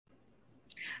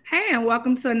Hey, and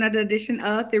welcome to another edition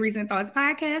of Theories and Thoughts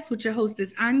podcast with your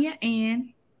hostess Anya.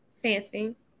 And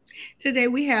Fancy. today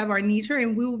we have our Nitra,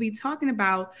 and we will be talking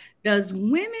about, does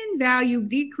women value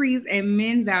decrease and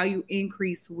men value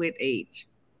increase with age?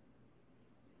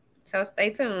 So stay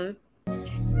tuned.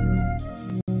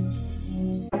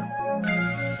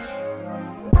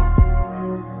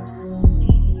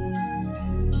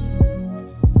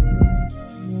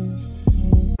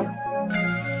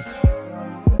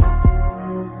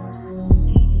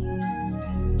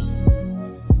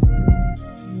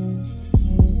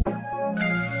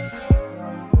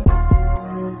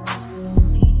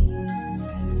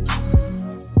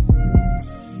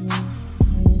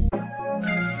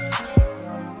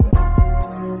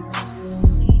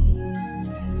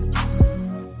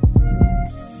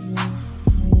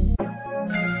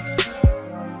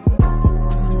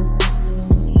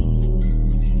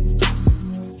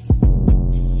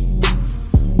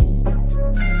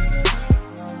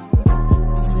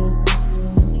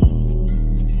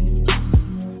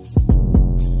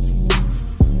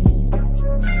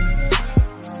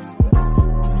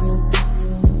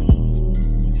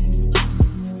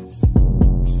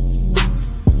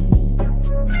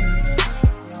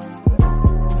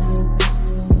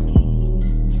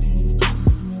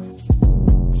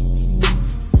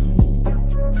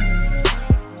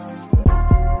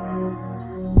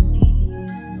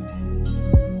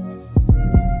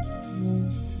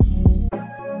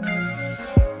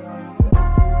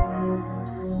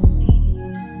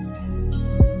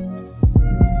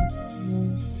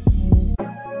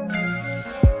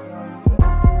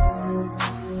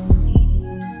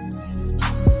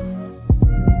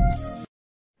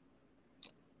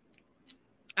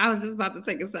 I was just about to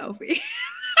take a selfie.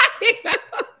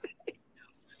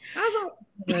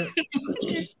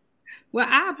 Well,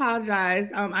 I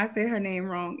apologize. I said her name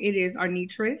wrong. It is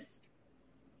Arnitris.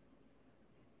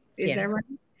 Is that right?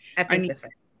 I think that's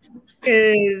right.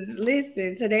 Because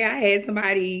listen, today I had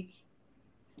somebody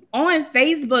on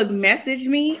Facebook message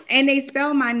me and they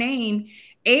spell my name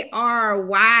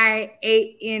Aryana,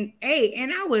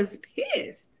 and I was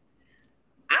pissed.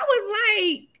 I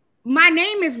was like, my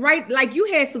name is right. Like, you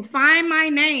had to find my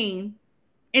name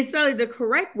and spell it the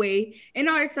correct way in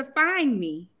order to find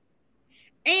me.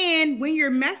 And when you're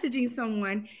messaging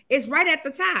someone, it's right at the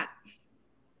top.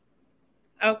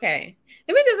 Okay.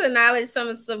 Let me just acknowledge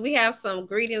some we have some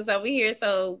greetings over here.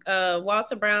 So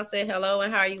Walter Brown said hello,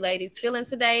 and how are you ladies feeling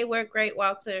today? We're great,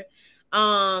 Walter.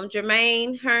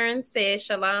 Jermaine Hearn said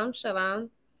shalom, shalom.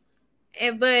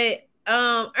 But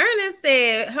Ernest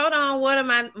said, hold on, what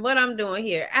I'm doing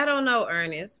here? I don't know,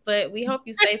 Ernest, but we hope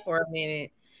you stay for a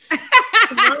minute.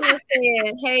 Sharona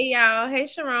said, hey y'all. Hey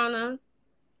Sharona.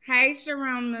 Hey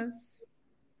Sharonas.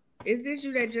 Is this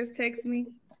you that just text me?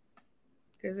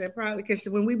 Because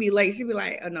when we be late, she'd be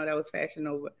like, oh no, that was Fashion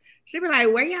Nova. She'd be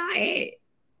like, where y'all at?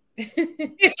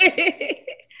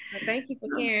 Well, thank you for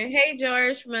caring. Hey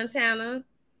George Montana.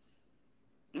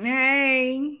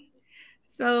 Hey.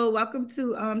 So welcome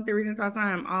to Theories and Thoughts.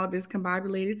 I am all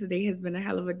discombobulated. Today has been a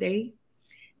hell of a day.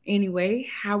 Anyway,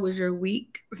 how was your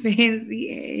week,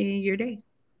 Fancy, and your day?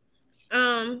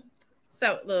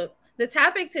 So look, the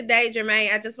topic today,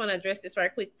 Jermaine, I just want to address this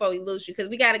right quick before we lose you, because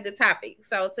we got a good topic.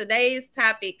 So today's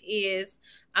topic is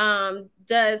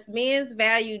does men's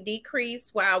value increase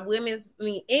while women's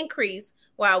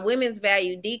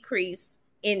value decrease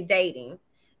in dating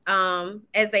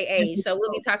as they age. So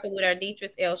we'll be talking with our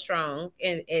Deatrice L. Strong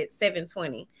at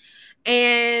 7:20.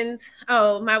 And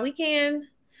my weekend,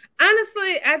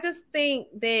 honestly, I just think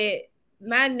that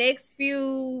my next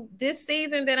this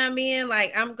season that I'm in,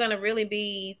 like, I'm gonna really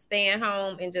be staying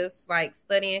home and just like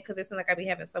studying, because it seems like I be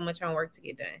having so much homework to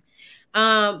get done.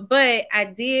 But I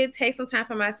did take some time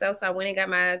for myself, so I went and got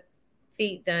my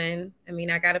feet done. I mean,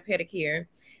 I got a pedicure.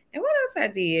 And what else I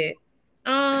did?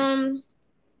 I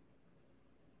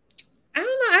don't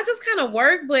know. I just kind of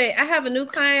work, but I have a new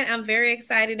client I'm very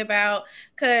excited about,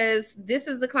 because this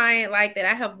is the client like that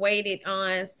I have waited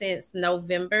on since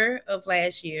November of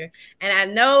last year. And I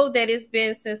know that it's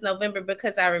been since November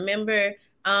because I remember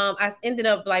I ended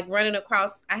up like running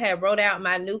across, I had wrote out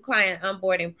my new client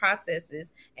onboarding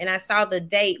processes, and I saw the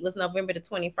date was November the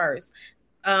 21st.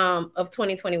 Of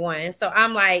 2021. So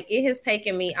I'm like, it has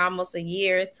taken me almost a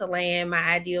year to land my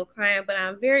ideal client, but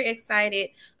I'm very excited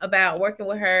about working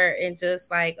with her and just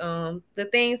like the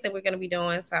things that we're going to be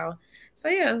doing. So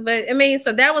yeah, but I mean,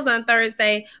 so that was on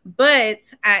Thursday,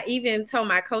 but I even told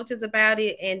my coaches about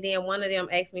it, and then one of them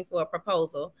asked me for a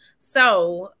proposal.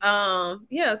 So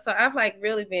yeah, so I've like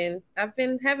I've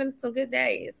been having some good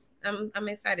days. I'm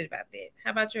excited about that.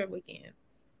 How about your weekend?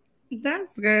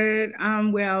 That's good.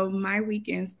 Well, my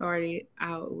weekend started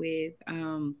out with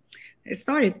it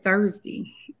started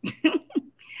Thursday.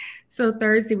 So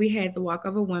Thursday we had the Walk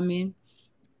of a Woman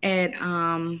at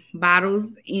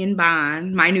Bottles in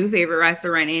Bond, my new favorite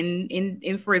restaurant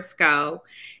in Frisco.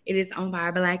 It is owned by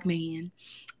a black man.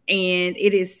 And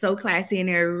it is so classy and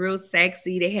they're real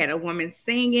sexy. They had a woman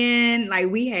singing. Like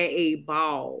we had a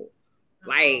ball.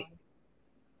 Like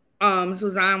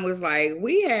Suzanne was like,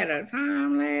 we had a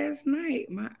time last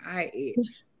night. My eye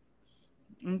itch.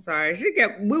 I'm sorry.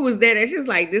 We was there and she was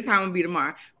like, this time will be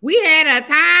tomorrow. We had a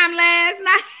time last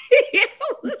night. It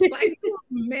was like a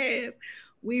mess.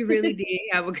 We really did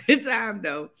have a good time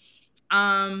though.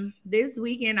 This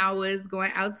weekend I was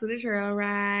going out to the trail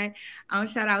ride.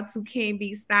 Shout out to Can't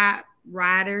Be Stopped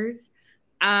Riders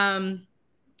out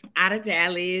of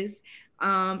Dallas.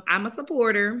 I'm a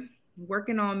supporter,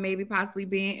 working on maybe possibly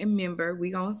being a member. We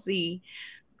gonna see,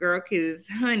 girl, cause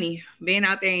honey, being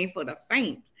out there ain't for the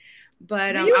faint.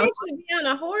 But do you actually be on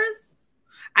a horse?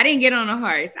 I didn't get on a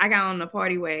horse. I got on the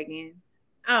party wagon.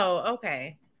 Oh,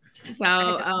 okay. So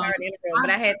but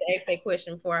I had to ask that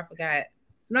question before I forgot.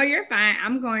 No, you're fine.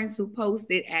 I'm going to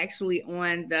post it actually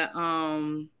on the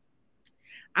I'm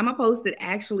gonna post it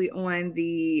actually on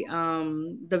the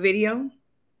video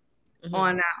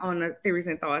on the Theories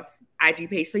and Thoughts IG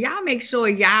page. So y'all make sure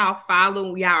y'all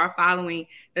are following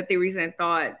the Theories and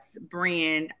Thoughts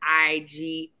brand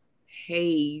IG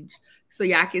page so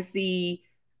y'all can see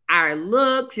our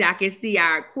looks, y'all can see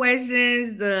our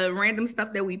questions, the random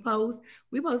stuff that we post.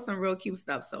 We post some real cute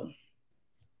stuff. So,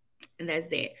 and that's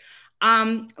that.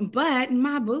 But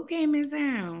my boo came in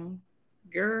town,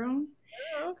 girl.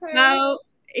 Oh, okay. So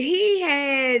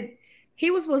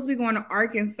he was supposed to be going to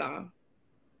Arkansas.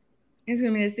 He's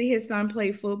going to see his son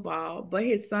play football, but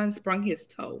his son sprung his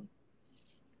toe.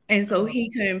 And so he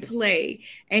couldn't play.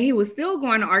 And he was still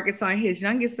going to Arkansas, and his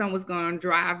youngest son was going to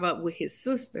drive up with his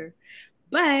sister.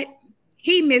 But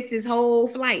he missed his whole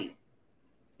flight.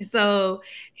 So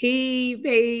he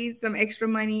paid some extra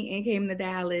money and came to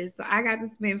Dallas. So I got to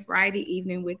spend Friday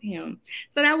evening with him.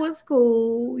 So that was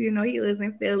cool. You know, he lives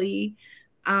in Philly.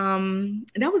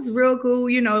 That was real cool.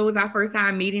 You know, it was our first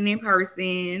time meeting in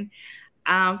person.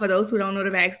 For those who don't know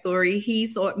the backstory, he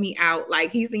sought me out.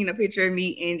 Like he seen a picture of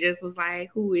me and just was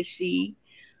like, who is she?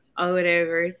 Or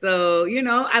whatever. So, you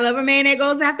know, I love a man that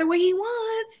goes after what he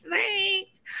wants.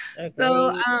 Thanks. Agreed.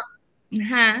 So,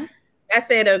 I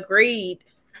said agreed.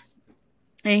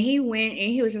 And he went and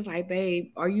he was just like,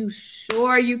 babe, are you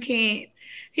sure you can't?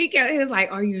 He was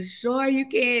like, are you sure you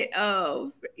can't,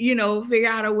 you know, figure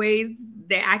out a way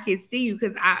that I can see you?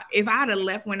 Because if I'd have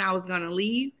left when I was going to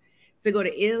leave to go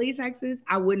to Italy, Texas,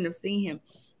 I wouldn't have seen him.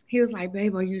 He was like,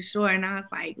 babe, are you sure? And I was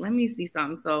like, let me see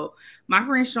something. So my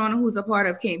friend Shauna, who's a part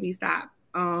of Can't Be Stopped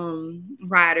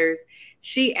Riders,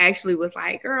 she actually was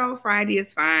like, girl, Friday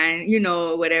is fine, you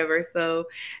know, whatever. So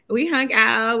we hung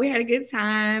out, we had a good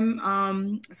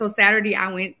time. So Saturday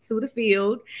I went to the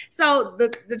field. So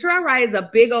the trail ride is a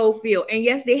big old field. And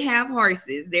yes, they have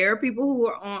horses. There are people who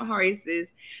are on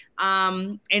horses.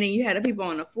 And then you had the people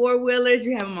on the four-wheelers,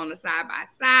 you have them on the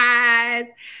side-by-sides.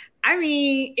 I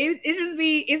mean,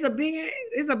 it's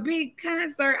a big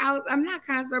concert out. I'm not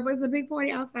concert, but it's a big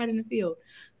party outside in the field.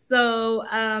 So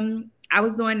I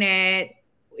was doing that.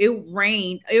 It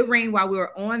rained while we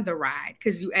were on the ride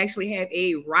because you actually have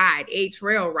a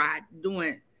trail ride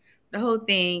doing the whole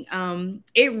thing.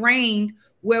 It rained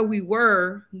where we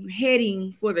were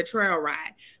heading for the trail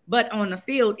ride, but on the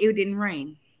field it didn't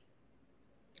rain.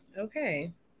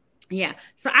 Okay. Yeah.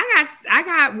 So I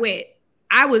got wet.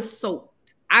 I was soaked.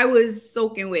 I was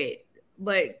soaking wet,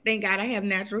 but thank God I have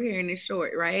natural hair and it's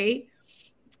short, right?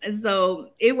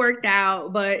 So it worked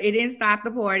out, but it didn't stop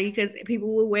the party because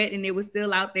people were wet and they were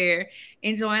still out there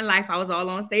enjoying life. I was all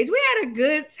on stage. We had a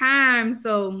good time.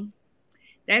 So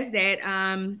that's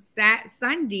that.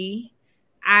 Sunday,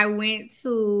 I went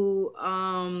to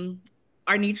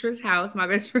Arnitra's house, my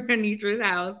best friend Arnitra's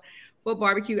house for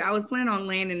barbecue. I was planning on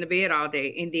laying in the bed all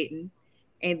day and didn't.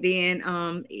 And then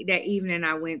that evening,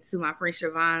 I went to my friend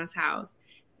Siobhan's house,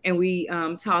 and we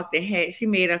talked. And she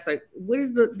made us what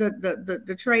is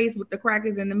the trays with the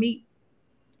crackers and the meat?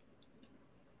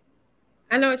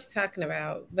 I know what you're talking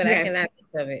about, but yeah. I cannot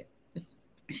think of it.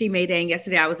 She made that. And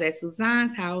yesterday, I was at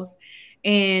Suzanne's house,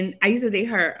 and I used to date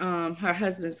her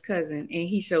husband's cousin, and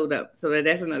he showed up. So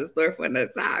that's another story for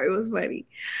another time. It was funny.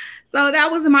 So that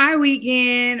was my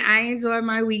weekend. I enjoyed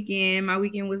my weekend. My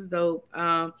weekend was dope.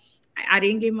 I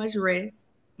didn't get much rest,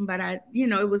 but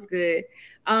it was good.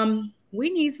 We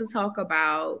need to talk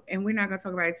about, and we're not going to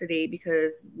talk about it today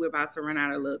because we're about to run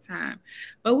out of a little time,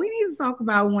 but we need to talk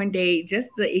about one day just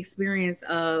the experience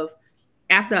of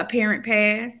after a parent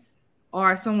pass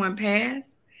or someone pass,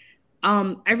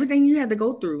 everything you had to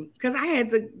go through. Because I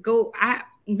had to go,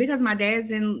 because my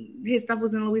dad's in, his stuff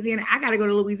was in Louisiana, I got to go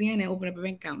to Louisiana and open up a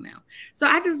bank account now. So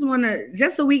I just want to,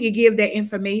 just so we could give that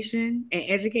information and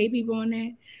educate people on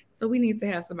that. So we need to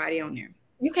have somebody on there.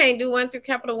 You can't do one through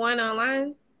Capital One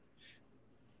online?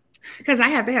 Because I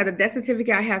have to have the death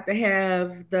certificate. I have to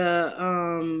have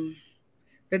the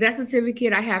death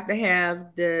certificate. I have to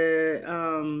have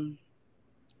the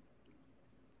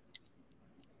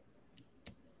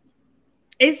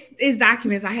it's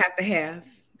documents I have to have,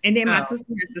 and then my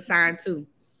sister has to sign too.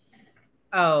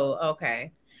 Oh,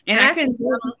 okay. And I couldn't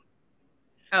do it.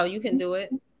 Oh, you can do it.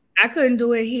 I couldn't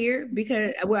do it here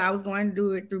because, well, I was going to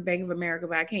do it through Bank of America,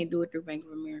 but I can't do it through Bank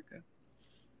of America.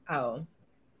 Oh,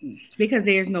 because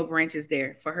there's no branches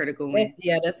there for her to go in.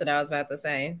 Yeah, that's what I was about to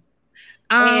say.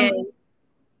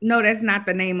 No, that's not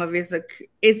the name of it.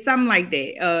 It's something like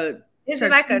that. It's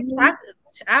like a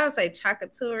I would say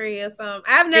Chocatory or something.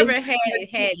 I've never had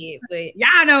it, but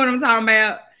y'all know what I'm talking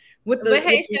about. But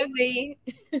hey, Chef D.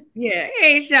 Yeah,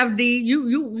 hey, Chef D.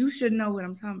 You should know what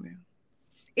I'm talking about.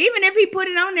 Even if he put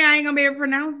it on there, I ain't gonna be able to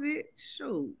pronounce it.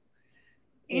 Shoot.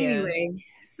 Anyway,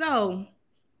 so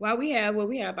while we have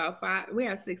about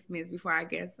 6 minutes before our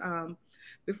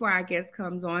guest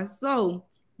comes on. So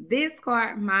this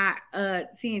caught my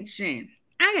attention.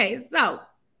 Okay, so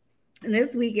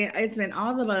this weekend it's been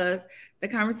all of us the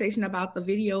conversation about the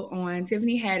video on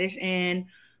Tiffany Haddish and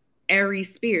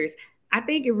Aries Spears. I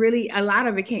think a lot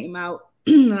of it came out.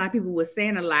 A lot of people were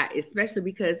saying a lot, especially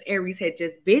because Aries had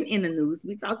just been in the news.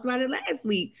 We talked about it last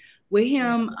week with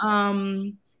him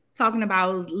talking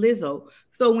about Lizzo.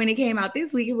 So when it came out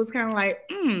this week, it was kind of like,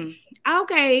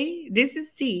 okay, this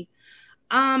is tea.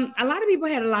 A lot of people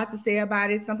had a lot to say about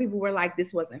it. Some people were like,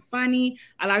 this wasn't funny.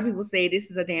 A lot of people say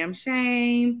this is a damn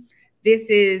shame.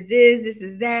 This is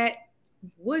that.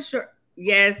 What's your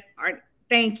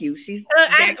thank you. She's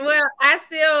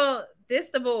this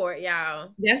the board,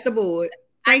 y'all. That's the board.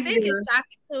 I think it's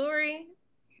Chocatory.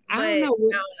 I don't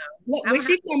know. When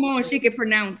she come on, she can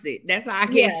pronounce it. That's how I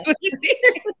guess. Yeah.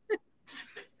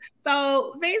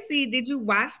 So, Fancy, did you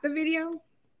watch the video?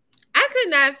 I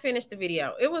could not finish the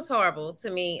video. It was horrible to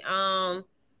me. And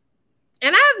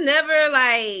I've never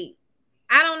I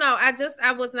don't know.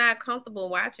 I was not comfortable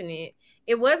watching it.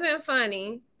 It wasn't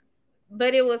funny,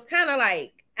 but it was kind of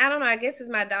like, I don't know. I guess it's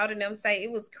my daughter and them say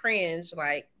it was cringe,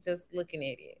 like just looking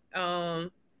at it.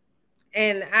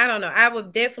 And I don't know. I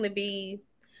would definitely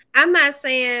I'm not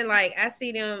saying like I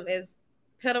see them as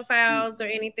pedophiles or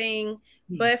anything,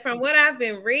 but from what I've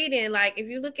been reading, like if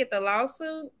you look at the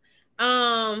lawsuit,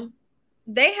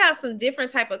 they have some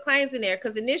different type of claims in there.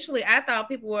 Because initially I thought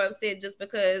people were upset just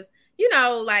because,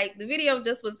 like the video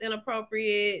just was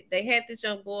inappropriate. They had this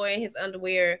young boy in his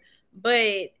underwear,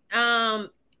 but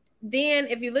then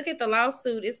if you look at the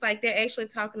lawsuit, it's like they're actually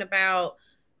talking about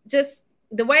just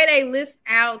the way they list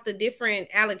out the different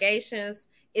allegations.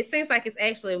 It seems like it's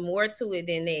actually more to it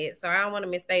than that. So I don't want to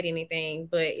misstate anything,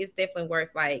 but it's definitely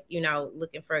worth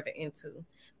looking further into,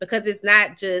 because it's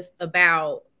not just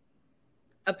about,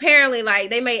 apparently like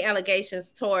they made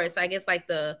allegations towards, I guess, like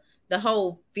the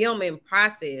whole filming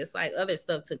process, like other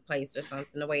stuff took place or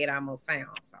something, the way it almost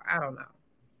sounds. So I don't know.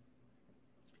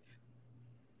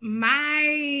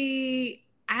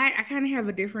 I kind of have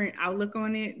a different outlook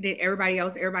on it than everybody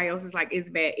else. Everybody else is like, it's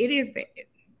bad. It is bad.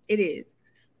 It is.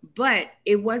 But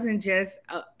it wasn't just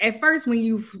at first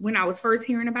when I was first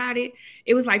hearing about it,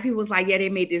 it was like people was like, yeah, they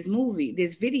made this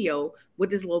video with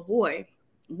this little boy.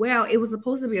 Well, it was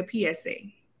supposed to be a PSA.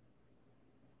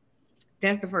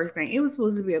 That's the first thing. It was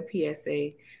supposed to be a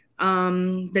PSA.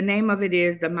 The name of it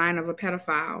is The Mind of a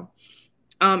Pedophile.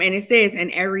 And it says an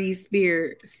Aries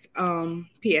Spears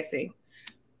PSA.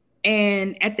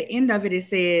 And at the end of it, it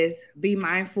says, be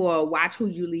mindful, watch who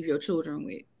you leave your children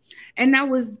with. And that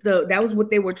was what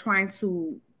they were trying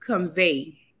to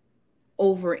convey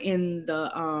over in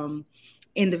the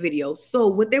video. So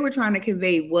what they were trying to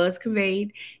convey was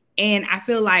conveyed. And I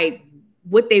feel like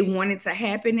what they wanted to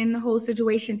happen in the whole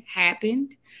situation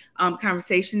happened.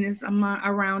 Conversation is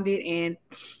around it, and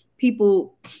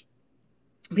people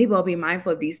will be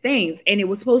mindful of these things. And it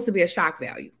was supposed to be a shock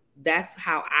value. That's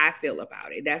how I feel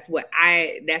about it.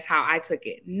 That's how I took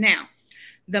it. Now,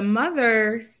 the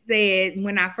mother said,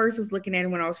 when I first was looking at it,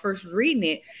 when I was first reading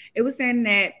it, it was saying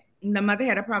that the mother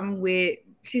had a problem with,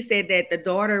 she said that the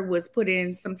daughter was put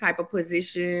in some type of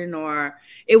position, or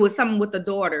it was something with the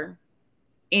daughter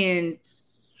in,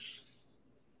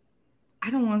 I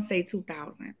don't want to say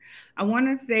 2000. I want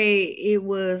to say it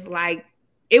was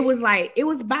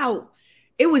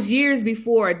years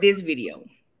before this video.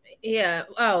 Yeah.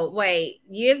 Oh, wait.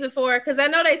 Years before, because I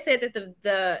know they said that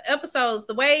the episodes,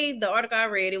 the way the article I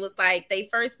read, it was like they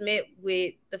first met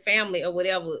with the family or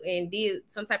whatever and did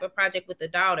some type of project with the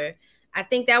daughter. I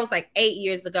think that was like 8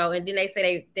 years ago, and then they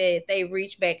say they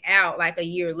reached back out like a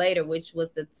year later, which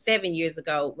was the 7 years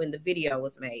ago when the video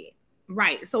was made.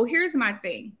 Right. So here's my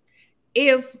thing: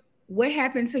 if what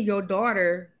happened to your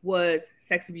daughter was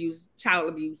sex abuse, child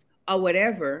abuse, or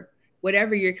whatever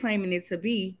you're claiming it to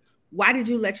be, why did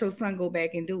you let your son go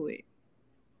back and do it?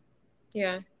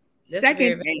 Yeah. That's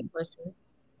second thing. Question.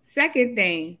 Second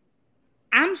thing,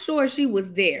 I'm sure she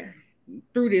was there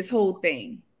through this whole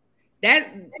thing. I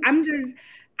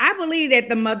believe that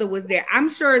the mother was there. I'm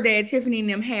sure that Tiffany and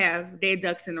them have their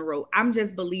ducks in a row. I'm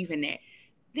just believing that.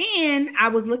 Then I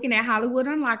was looking at Hollywood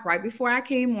Unlocked right before I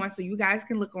came on, so you guys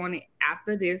can look on it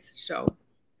after this show.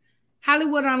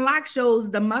 Hollywood Unlocked shows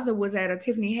the mother was at a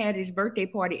Tiffany Haddish birthday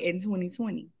party in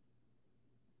 2020.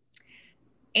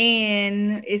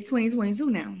 And it's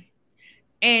 2022 now.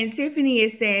 And Tiffany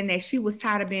is saying that she was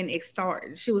tired of being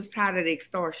extorted. She was tired of the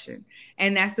extortion.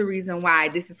 And that's the reason why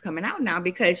this is coming out now,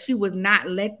 because she would not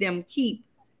let them keep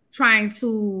trying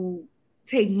to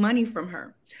take money from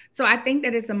her. So I think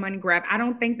that it's a money grab. I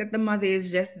don't think that the mother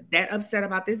is just that upset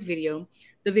about this video.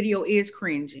 The video is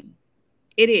cringing.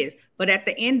 It is. But at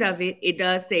the end of it, it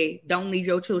does say, don't leave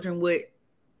your children with,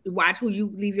 watch who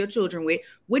you leave your children with,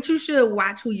 which you should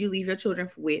watch who you leave your children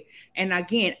with. And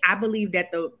again, I believe that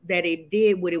it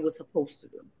did what it was supposed to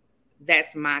do.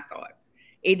 That's my thought.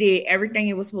 It did everything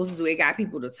it was supposed to do. It got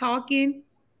people to talking.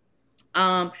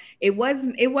 It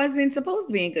wasn't supposed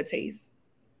to be in good taste.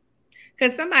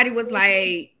 Because somebody was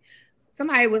like,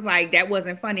 that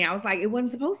wasn't funny. I was like, it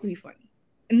wasn't supposed to be funny.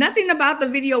 Nothing about the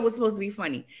video was supposed to be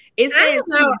funny. It says, I don't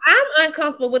know. I'm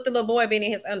uncomfortable with the little boy being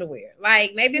in his underwear.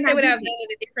 Like, maybe if they would have done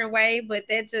it a different way, but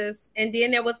that just, and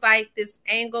then there was like this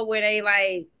angle where they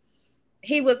like,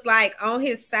 he was like on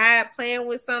his side playing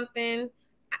with something.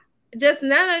 Just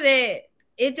none of that.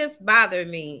 It just bothered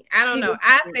me. I don't know.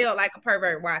 I felt like a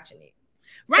pervert watching it.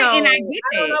 Right. So, and I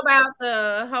don't know about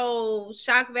the whole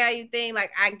shock value thing.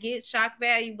 Like, I get shock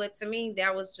value, but to me,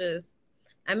 that was just,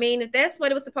 I mean, if that's what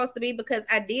it was supposed to be, because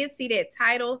I did see that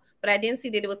title, but I didn't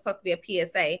see that it was supposed to be a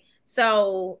PSA.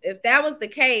 So if that was the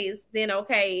case, then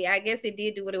okay, I guess it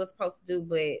did do what it was supposed to do,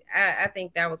 but I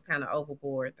think that was kind of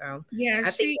overboard, though. Yeah, I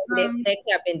think that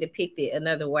could have been depicted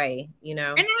another way, you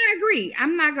know. And I agree.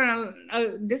 I'm not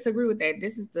gonna disagree with that.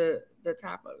 This is the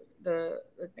top of the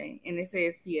thing, and it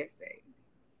says PSA.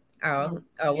 Oh,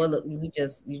 well, look, you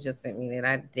just sent me that.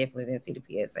 I definitely didn't see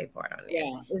the PSA part on it.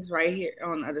 Yeah, it's right here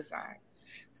on the other side.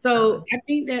 So I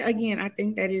think that, again,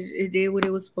 it did what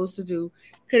it was supposed to do.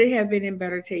 Could it have been in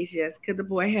better taste? Yes. Could the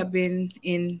boy have been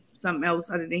in something else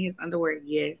other than his underwear?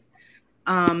 Yes.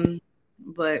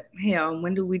 But hell,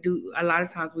 when do we do? A lot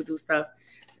of times we do stuff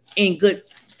in good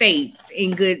faith,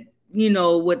 in good,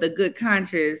 with a good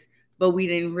conscience, but we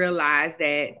didn't realize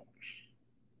that,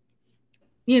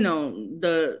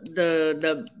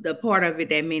 the part of it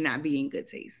that may not be in good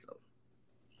taste. So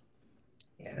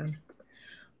yeah.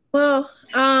 Well,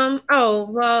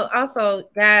 also,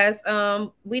 guys,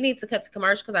 we need to cut to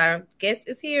commercial because our guest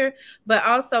is here, but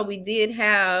also we did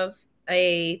have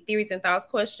a theories and thoughts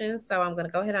question, so I'm going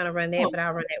to go ahead and run that, but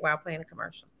I'll run that while playing a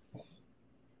commercial.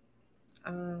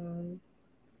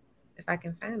 If I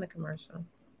can find the commercial.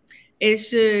 It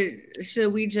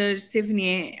should we judge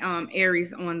Tiffany and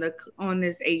Aries on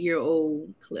this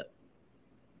 8-year-old clip?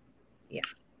 Yeah.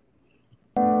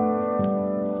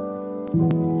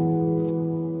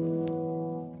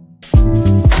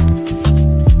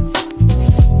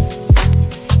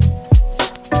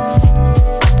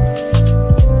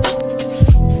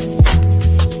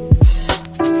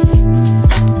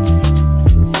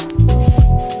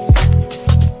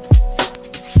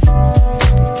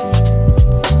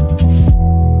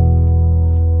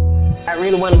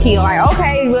 Want to kill, like,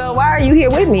 okay, well, why are you here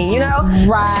with me,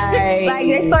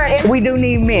 right? Like, we do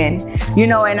need men,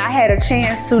 and I had a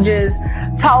chance to just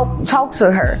talk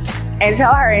to her and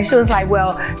tell her, and she was like,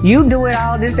 well, you do it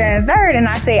all this, that, and third, and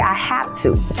I say, I have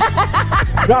to.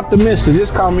 Drop the mister,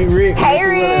 just call me Rick. Hey,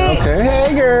 Rick. Okay,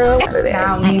 hey, girl.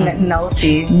 I don't need nothing, no,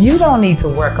 sis. You don't need to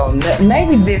work on that.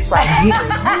 Maybe this right here.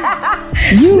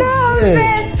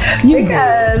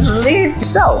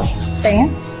 Because so,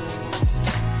 fans.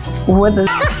 Well,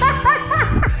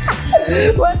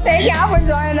 thank y'all for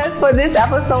joining us for this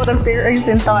episode of Theories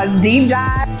and Thoughts Deep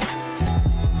Dive.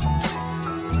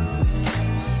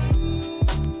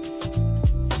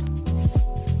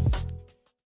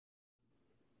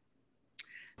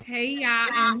 Hey y'all,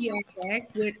 and we are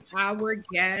back with our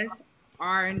guest,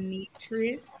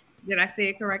 Arnitris. Did I say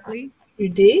it correctly? You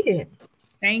did.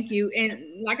 Thank you.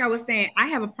 And like I was saying, I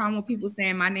have a problem with people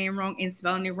saying my name wrong and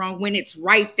spelling it wrong when it's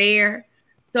right there.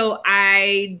 So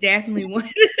I definitely want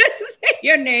to say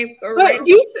your name correct. But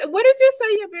you, what did you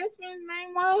say your best friend's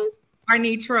name was?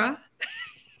 Arnitra.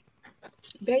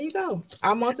 There you go.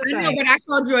 Almost the I same. know, but I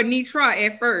called you Anitra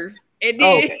at first. And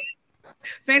then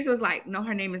Fancy was like, no,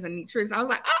 her name is Anitra. I was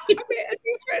like, oh, I mean,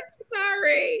 Anitra,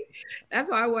 sorry.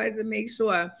 That's why I wanted to make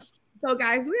sure. So,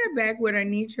 guys, we are back with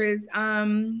Anitra's.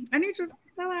 Anitra,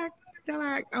 tell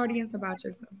our audience about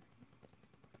yourself.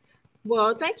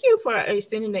 Well, thank you for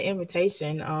extending the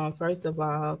invitation. First of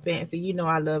all, Fancy, you know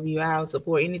I love you. I'll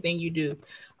support anything you do.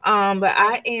 But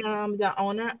I am the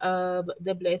owner of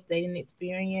the Blessed Dating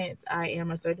Experience. I am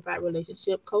a certified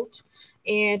relationship coach,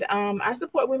 and I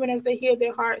support women as they heal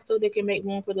their heart so they can make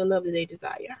room for the love that they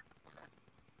desire.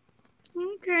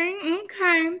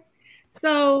 Okay.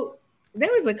 So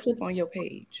there was a clip on your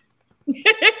page.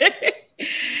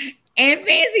 And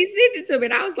Fancy sent it to me,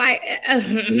 and I was like,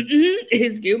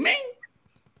 excuse me.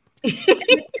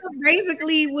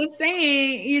 Basically was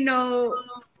saying, you know,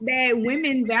 that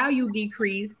women value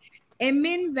decrease and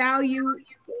men value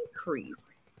increase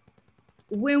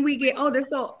when we get older.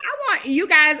 So I want you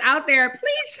guys out there,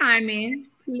 please chime in.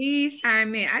 Please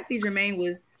chime in. I see Jermaine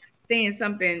was saying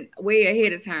something way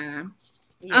ahead of time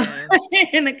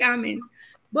in the comments.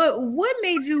 But what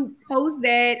made you post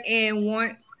that and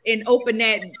want and open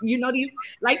that? You know, these,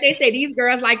 like they say, these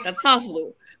girls like the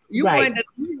tussle. You wanted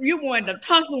the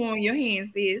tussle on your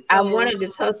hands, sis. So. I wanted the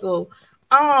tussle.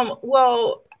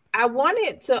 Well, I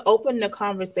wanted to open the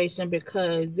conversation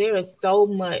because there is so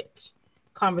much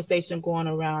conversation going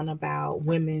around about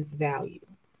women's value.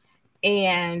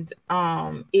 And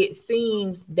it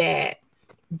seems that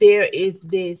there is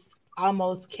this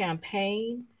almost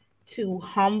campaign to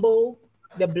humble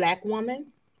the Black woman.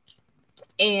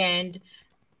 And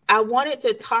I wanted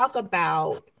to talk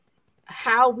about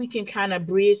how we can kind of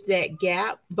bridge that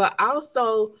gap, but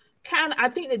also kind of, I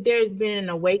think that there's been an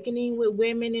awakening with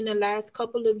women in the last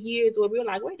couple of years where we're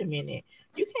like, wait a minute,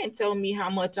 you can't tell me how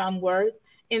much I'm worth.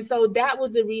 And so that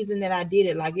was the reason that I did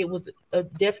it. Like, it was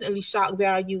definitely shock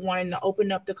value, wanting to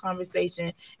open up the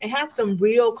conversation and have some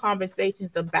real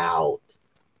conversations about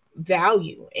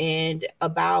value and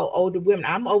about older women.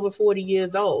 I'm over 40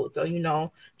 years old, so you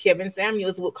know Kevin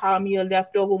Samuels would call me a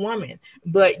leftover woman,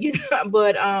 but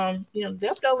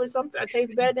leftovers sometimes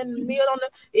taste better than the meal on the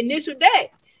initial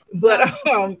day. But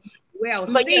yeah,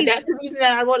 that's the reason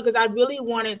that I wrote it, because I really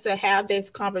wanted to have this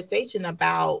conversation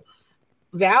about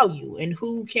value and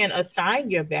who can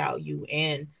assign your value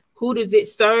and who does it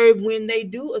serve when they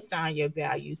do assign your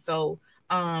value. So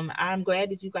I'm glad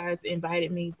that you guys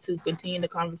invited me to continue the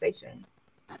conversation.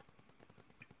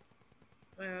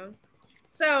 Wow.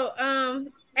 So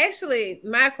actually,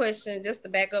 my question, just to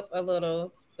back up a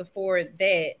little before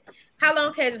that, how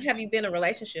long have you been a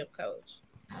relationship coach?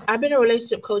 I've been a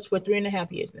relationship coach for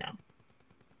 3.5 years now.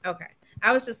 Okay.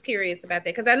 I was just curious about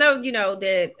that because I know, you know,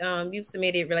 that you've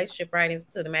submitted relationship writings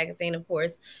to the magazine, of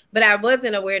course, but I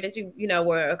wasn't aware that you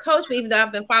were a coach, even though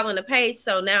I've been following the page.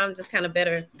 So now I'm just kind of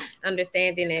better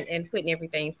understanding and putting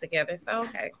everything together. So,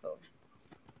 okay, cool.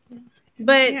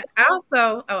 But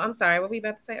also, I'm sorry, what were you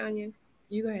about to say, Anya?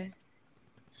 You go ahead.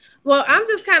 Well, I'm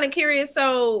just kind of curious.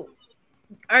 So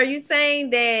are you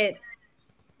saying that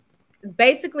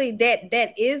basically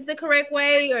that is the correct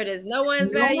way, or does no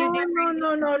one's value?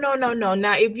 No.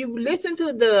 Now, if you listen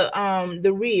to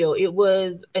the reel, it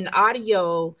was an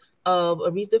audio of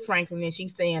Aretha Franklin, and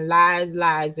she's saying lies,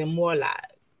 lies, and more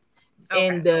lies. Okay.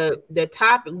 And the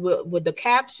topic with the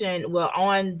caption, well,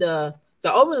 on the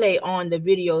overlay on the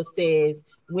video says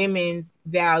women's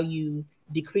value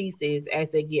decreases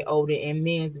as they get older and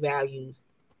men's values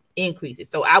increases.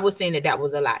 So I was saying that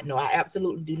was a lie. No, I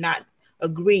absolutely do not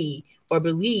agree or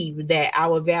believe that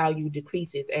our value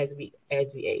decreases as we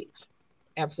age.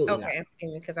 Absolutely. Okay,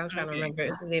 because I'm trying to remember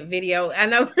the video. I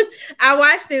know I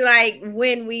watched it like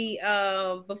when we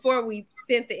before we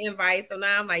sent the invite. So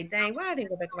now I'm like, dang, why I didn't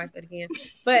go back and watch that again?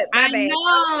 But my bad.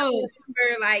 I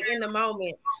remember like in the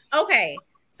moment. Okay,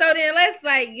 so then let's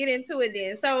like get into it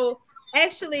then. So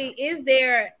actually, is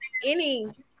there any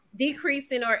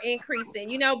decreasing or increasing,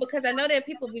 because I know that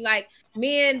people be like,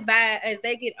 men as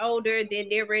they get older, then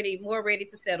they're more ready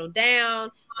to settle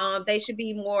down. They should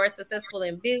be more successful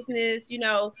in business,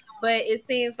 but it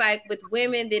seems like with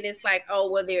women, then it's like,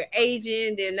 oh, well, they're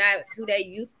aging, they're not who they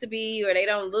used to be, or they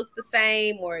don't look the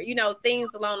same, or,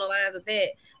 things along the lines of that.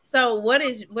 So what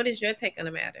is your take on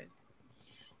the matter?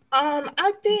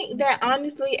 I think that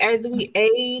honestly, as we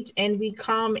age and we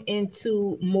come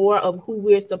into more of who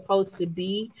we're supposed to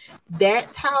be,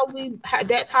 that's how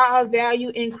our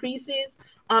value increases.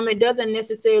 It doesn't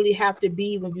necessarily have to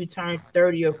be when you turn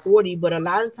 30 or 40, but a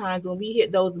lot of times when we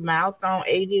hit those milestone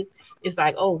ages, it's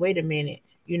like, oh, wait a minute.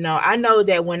 I know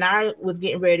that when I was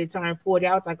getting ready to turn 40,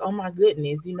 I was like, oh my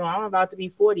goodness, I'm about to be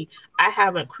 40. I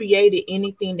haven't created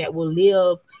anything that will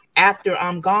live after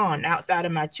I'm gone outside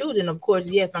of my children. Of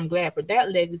course, yes, I'm glad for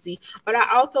that legacy, but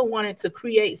I also wanted to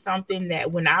create something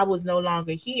that when I was no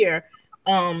longer here,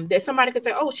 that somebody could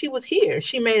say, oh, she was here,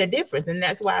 she made a difference. And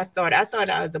that's why I started out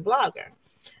as a blogger.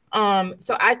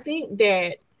 So I think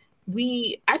that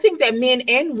men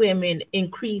and women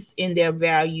increase in their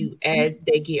value as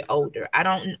they get older. I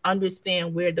don't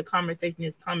understand where the conversation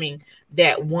is coming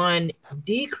that one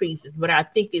decreases, but I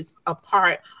think it's a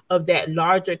part of that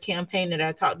larger campaign that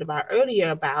I talked about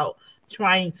earlier about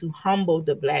trying to humble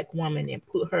the Black woman and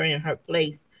put her in her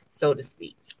place, so to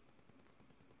speak.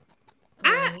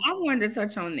 I wanted to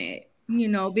touch on that,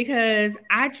 because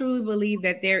I truly believe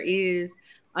that there is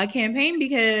a campaign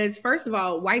because, first of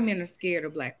all, white men are scared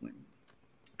of Black women.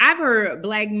 I've heard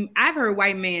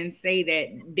white men say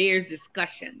that there's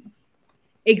discussions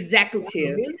on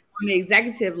the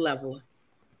executive level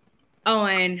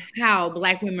on how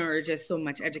Black women are just so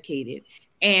much educated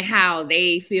and how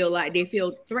they feel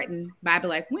threatened by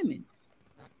Black women.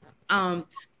 So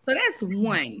that's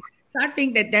one. So I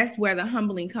think that that's where the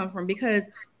humbling comes from, because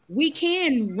we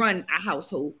can run a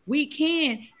household. We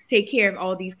can take care of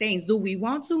all these things. Do we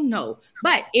want to? No.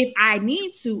 But if I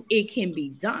need to, it can be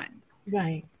done.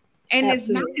 Right. And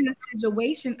Absolutely. It's not in a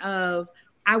situation of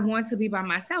I want to be by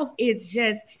myself. It's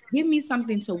just give me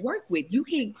something to work with. You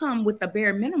can't come with the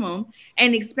bare minimum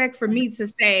and expect for me to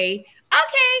say,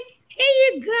 okay,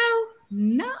 here you go.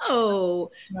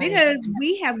 No, right. Because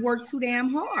we have worked too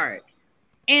damn hard.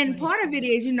 And part of it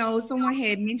is, someone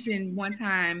had mentioned one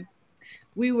time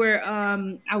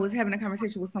I was having a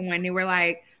conversation with someone. They were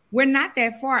like, we're not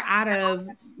that far out of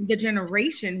the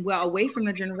generation, away from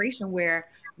the generation where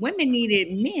women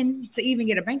needed men to even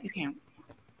get a bank account.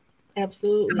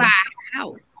 Absolutely. To buy a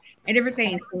house and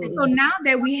everything. Absolutely. So now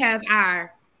that we have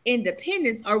our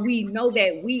independence, or we know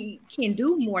that we can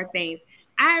do more things,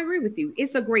 I agree with you.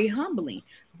 It's a great humbling.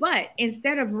 But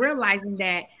instead of realizing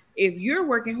that if you're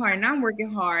working hard and I'm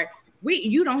working hard,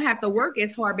 you don't have to work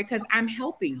as hard because I'm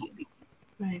helping you.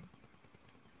 Right.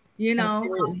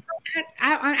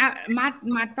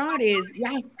 My thought is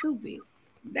y'all stupid.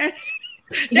 That's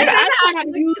I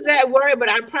don't use that word, but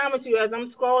I promise you, as I'm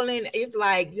scrolling, it's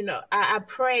like, I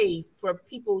pray for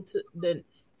people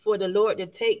for the Lord to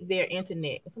take their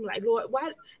internet. So I'm like, Lord,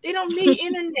 why they don't need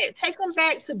internet? Take them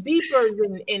back to beepers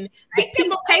and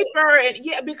the paper,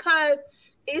 and because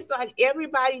it's like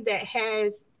everybody that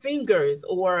has fingers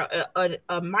or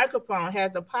a microphone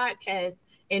has a podcast,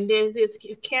 and there's this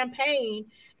campaign,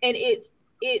 and it's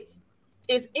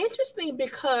interesting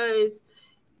because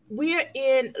we're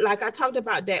in, like I talked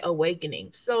about, that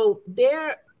awakening. So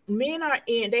men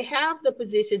they have the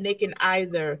position, they can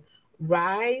either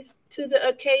rise to the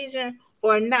occasion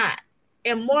or not.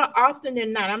 And more often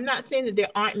than not, I'm not saying that there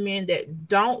aren't men that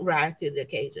don't rise to the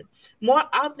occasion. More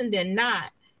often than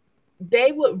not,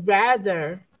 they would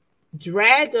rather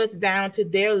drag us down to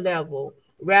their level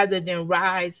rather than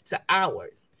rise to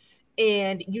ours.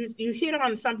 And you hit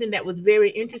on something that was very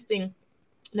interesting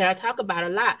that I talk about a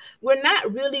lot. We're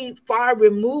not really far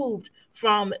removed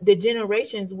from the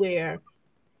generations where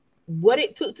what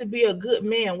it took to be a good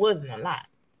man wasn't a lot.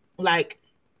 Like,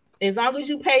 as long as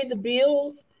you paid the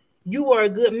bills, you were a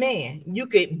good man. You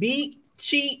could beat,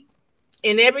 cheat,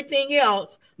 and everything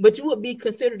else, but you would be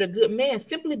considered a good man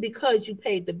simply because you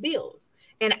paid the bills.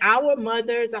 And our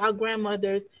mothers, our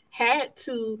grandmothers had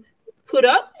to put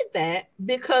up with that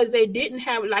because they didn't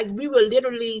have, like, we were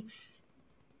literally,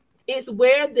 it's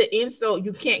where the insult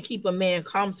 "you can't keep a man"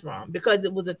 comes from, because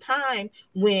it was a time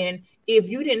when if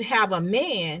you didn't have a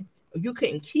man, you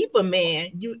couldn't keep a man,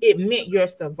 it meant your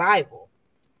survival.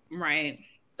 Right.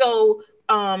 So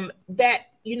that,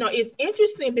 it's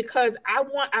interesting because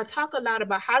I talk a lot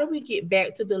about how do we get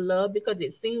back to the love, because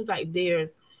it seems like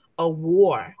there's a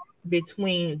war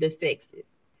between the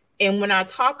sexes. And when I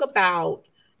talk about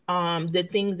the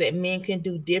things that men can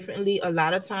do differently, a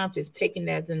lot of times it's taken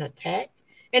as an attack.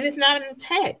 And it's not an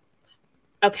attack.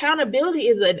 Accountability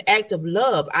is an act of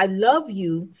love. I love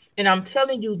you, and I'm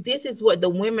telling you, this is what the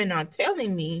women are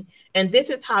telling me, and this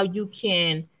is how you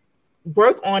can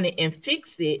work on it and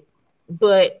fix it.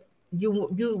 But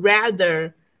you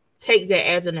rather take that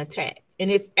as an attack.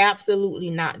 And it's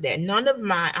absolutely not that.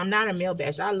 I'm not a male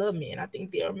basher. I love men. I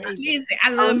think they're amazing. Listen,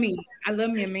 I love me. I love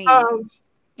me a man.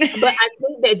 But I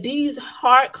think that these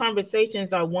hard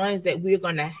conversations are ones that we're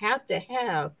going to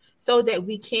have so that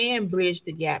we can bridge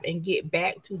the gap and get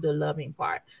back to the loving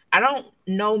part. I don't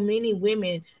know many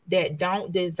women that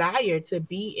don't desire to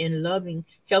be in loving,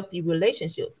 healthy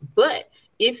relationships. But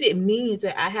if it means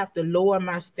that I have to lower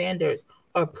my standards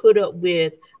or put up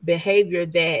with behavior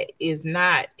that is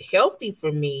not healthy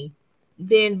for me,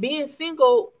 then being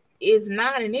single is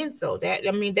not an insult. That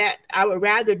I would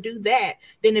rather do that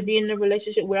than to be in a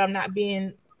relationship where I'm not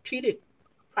being treated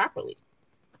properly.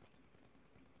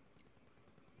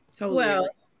 Totally. Well,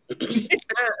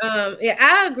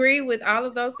 I agree with all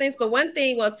of those things. But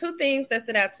two things that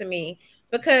stood out to me,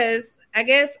 because I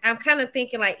guess I'm kind of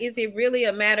thinking like, is it really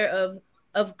a matter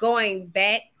of going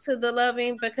back to the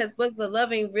loving? Because was the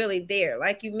loving really there?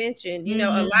 Like you mentioned, a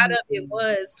lot of it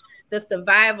was the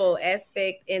survival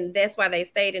aspect, and that's why they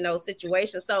stayed in those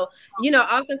situations. So,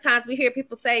 oftentimes we hear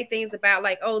people say things about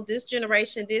like, oh, this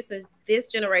generation, this is this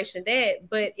generation, that.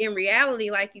 But in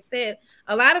reality, like you said,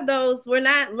 a lot of those were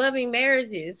not loving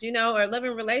marriages, or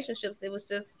loving relationships. It was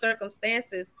just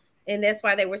circumstances, and that's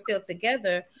why they were still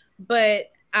together. But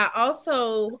I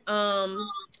also,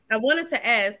 I wanted to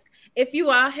ask if you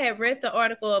all had read the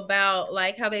article about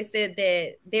like how they said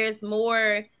that there's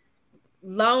more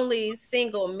lonely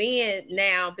single men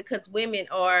now because women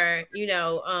are,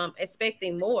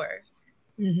 expecting more.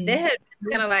 Mm-hmm. That had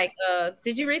kind of like,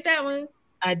 did you read that one?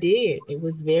 I did. It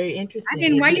was very interesting. I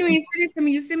didn't. Why you ain't send it to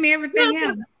me? You sent me everything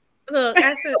else. Look,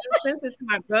 I sent it to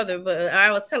my brother, but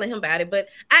I was telling him about it. But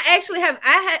I actually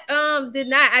did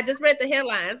not. I just read the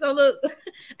headline. So look,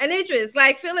 an interest.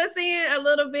 Like, fill us in a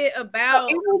little bit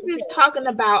about. It was just talking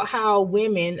about how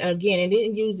women, again, and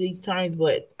didn't use these terms,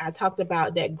 but I talked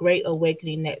about that great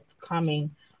awakening that's coming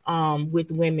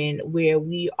with women, where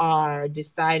we are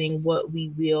deciding what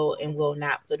we will and will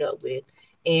not put up with,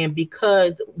 and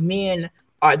because men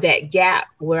are that gap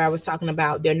where I was talking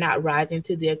about, they're not rising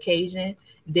to the occasion.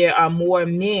 There are more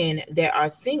men that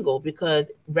are single because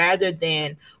rather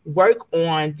than work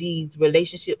on these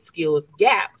relationship skills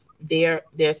gaps, they're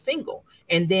single.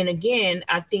 And then again,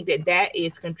 I think that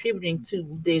is contributing to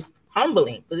this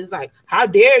humbling, because it's like, how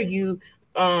dare you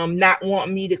not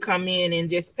want me to come in and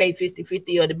just pay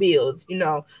 50-50 of the bills,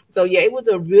 So yeah, it was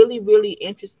a really, really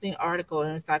interesting article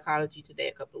in Psychology Today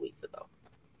a couple of weeks ago.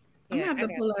 I'm gonna have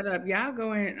to pull that up. Y'all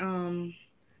go and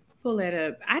pull that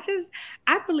up.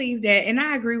 I believe that, and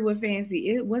I agree with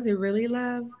Fancy. Was it really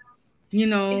love?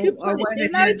 Or was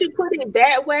it just? You put it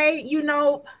that way,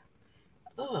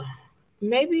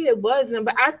 maybe it wasn't.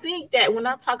 But I think that when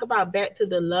I talk about back to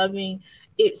the loving,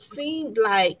 it seemed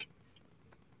like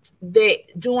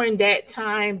that during that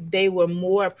time they were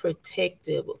more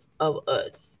protective of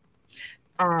us,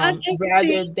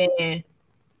 rather than,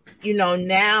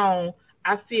 now.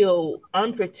 I feel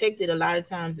unprotected a lot of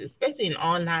times, especially in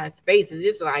online spaces.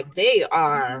 It's like they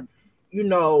are,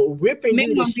 ripping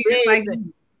you to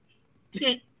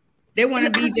shreds. They want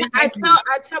to be just.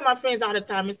 I tell my friends all the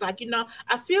time. It's like,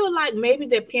 I feel like maybe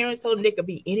their parents told them they could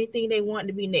be anything they wanted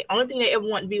to be. And the only thing they ever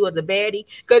wanted to be was a baddie.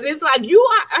 Because it's like you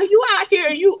out here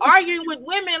and you arguing with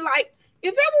women. Like,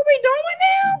 is that what we doing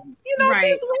now? Right.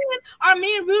 Since women are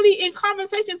men really in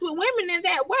conversations with women in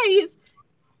that way?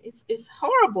 It's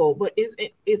horrible, but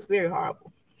it's very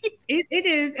horrible. It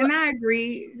is, and I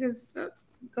agree. Because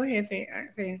go ahead,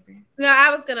 Fancy. No, I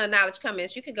was gonna acknowledge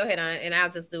comments. You can go ahead on, and I'll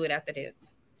just do it after this.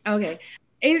 Okay.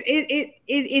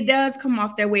 It does come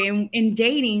off that way. And in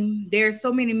dating, there's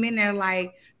so many men that are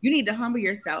like, you need to humble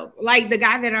yourself. Like the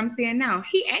guy that I'm seeing now,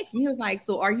 he asked me, he was like,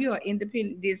 so are you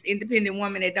this independent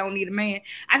woman that don't need a man?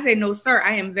 I said, no, sir,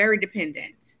 I am very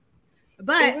dependent.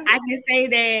 But I can say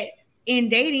that in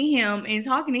dating him and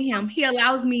talking to him, he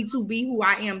allows me to be who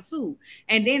I am too.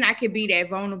 And then I could be that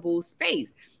vulnerable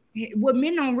space. What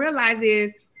men don't realize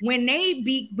is when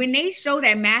they show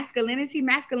that masculinity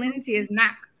is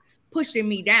not pushing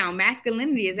me down.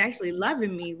 Masculinity is actually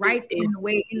loving me, right? In the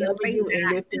way, in the space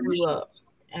and lifting you up.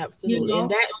 Absolutely.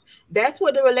 And that's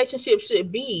what the relationship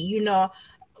should be.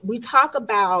 We talk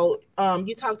about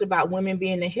you talked about women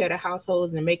being the head of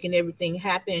households and making everything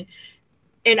happen.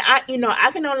 And I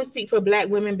can only speak for Black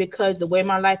women because the way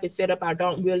my life is set up, I'm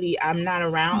not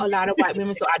around a lot of white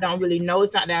women, so I don't really know.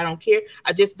 It's not that I don't care.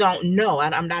 I just don't know. I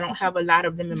don't have a lot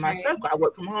of them in my circle. I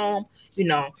work from home,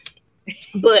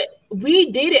 but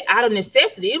we did it out of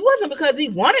necessity. It wasn't because we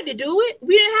wanted to do it.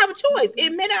 We didn't have a choice.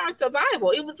 It meant our survival.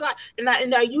 It was like, and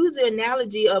I use the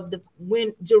analogy of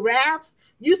when giraffes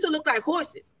used to look like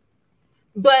horses.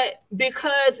 But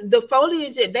because the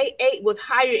foliage that they ate was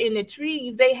higher in the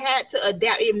trees, they had to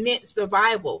adapt. It meant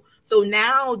survival. So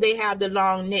now they have the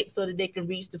long neck so that they can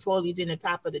reach the foliage in the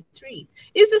top of the trees.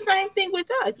 It's the same thing with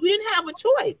us. We didn't have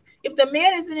a choice. If the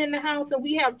man isn't in the house and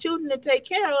we have children to take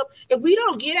care of, if we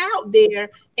don't get out there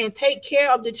and take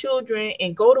care of the children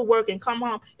and go to work and come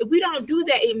home, if we don't do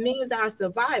that, it means our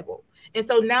survival. And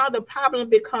so now the problem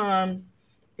becomes,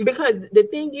 because the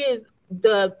thing is,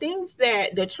 the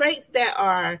traits that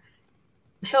are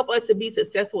help us to be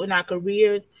successful in our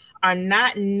careers are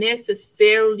not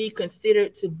necessarily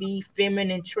considered to be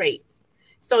feminine traits.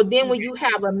 So then when you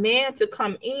have a man to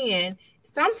come in,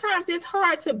 sometimes it's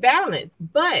hard to balance.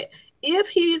 But if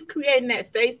he's creating that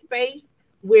safe space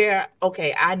where,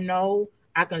 okay, I know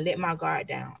I can let my guard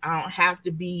down. I don't have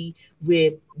to be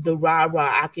with the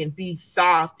rah-rah. I can be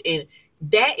soft, and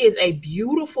that is a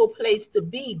beautiful place to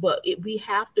be, but we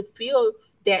have to feel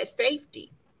that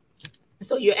safety.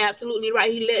 So you're absolutely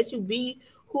right. He lets you be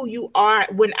who you are.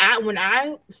 When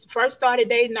I first started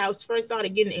dating, I first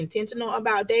started getting intentional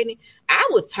about dating, I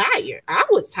was tired. I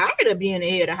was tired of being the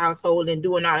head of the household and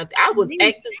doing all that. I was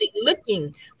actively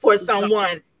looking for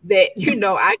someone that,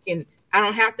 I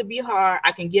don't have to be hard.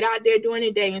 I can get out there during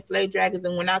the day and slay dragons,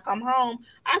 and when I come home,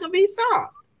 I can be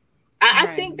soft.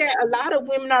 I think that a lot of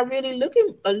women are really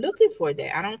looking for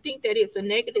that. I don't think that it's a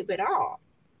negative at all.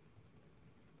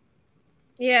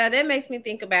 Yeah, that makes me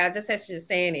think about, just as you're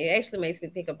saying, it actually makes me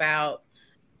think about,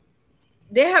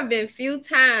 there have been few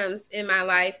times in my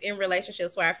life in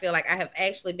relationships where I feel like I have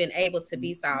actually been able to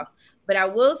be soft. But I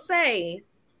will say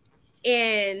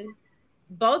in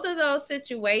both of those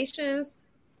situations,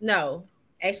 no,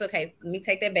 actually, okay, let me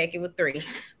take that back. It was 3.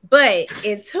 But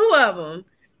in 2 of them,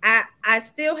 I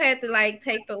still had to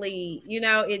take the lead.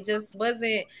 It just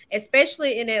wasn't,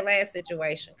 especially in that last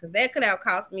situation, because that could have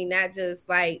cost me not just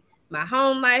my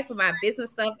home life, but my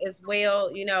business stuff as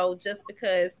well, just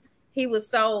because he was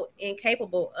so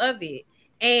incapable of it.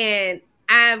 And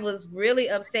I was really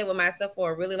upset with myself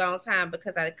for a really long time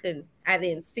because I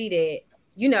didn't see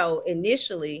that,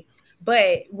 initially.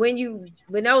 But when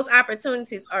those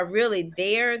opportunities are really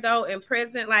there though and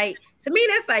present, to me,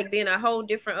 that's like being a whole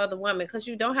different other woman, because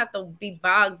you don't have to be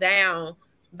bogged down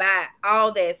by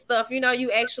all that stuff.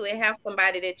 You actually have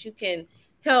somebody that you can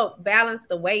help balance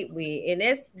the weight with. And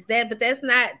but that's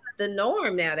not the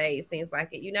norm nowadays, seems like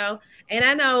it, And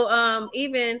I know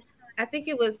even I think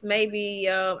it was maybe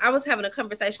I was having a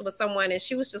conversation with someone, and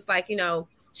she was just like,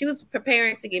 she was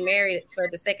preparing to get married for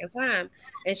the second time.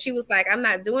 And she was like, I'm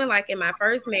not doing like in my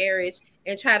first marriage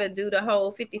and try to do the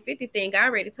whole 50-50 thing. I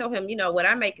already told him, what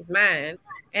I make is mine.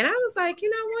 And I was like, you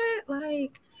know what?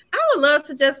 I would love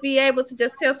to just be able to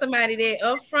just tell somebody that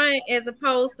up front, as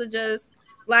opposed to just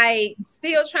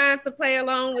still trying to play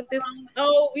along with this.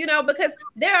 Because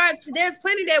there's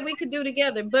plenty that we could do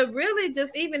together. But really,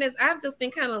 just even as I've just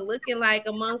been kind of looking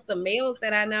amongst the males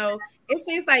that I know, it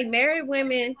seems like married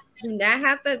women do not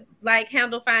have to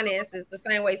handle finances the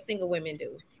same way single women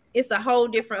do. It's a whole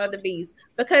different other beast,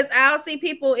 because I'll see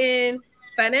people in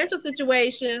financial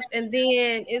situations, and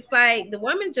then it's like the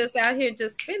woman just out here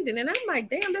just spending, and I'm like,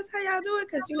 damn, that's how y'all do it?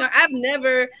 Because I've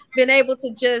never been able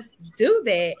to just do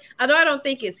that. Although I don't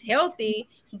think it's healthy,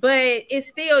 but it's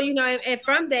still, and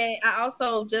from that, I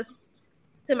also just,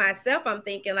 to myself, I'm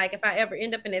thinking if I ever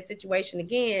end up in that situation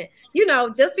again,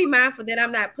 just be mindful that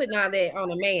I'm not putting all that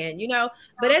on a man,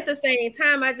 but at the same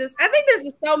time, I think there's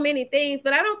just so many things,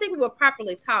 but I don't think we were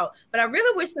properly taught. But I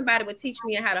really wish somebody would teach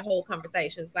me how to hold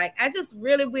conversations. I just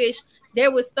really wish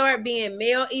there would start being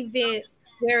male events,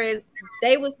 whereas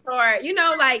they would start,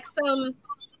 some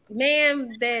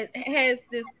man that has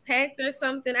this tact or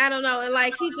something, I don't know, and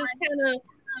he just kind of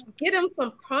get them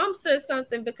some prompts or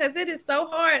something, because it is so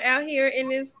hard out here in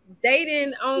this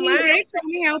dating online. They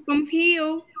can help them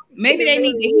heal. Maybe they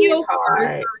need to heal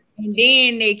first, and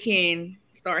then they can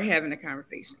start having a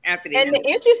conversation after they. And the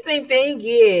interesting thing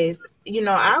is,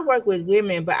 I work with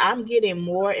women, but I'm getting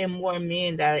more and more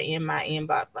men that are in my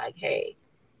inbox hey,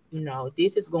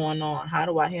 this is going on. How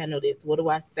do I handle this? What do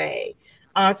I say?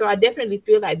 So I definitely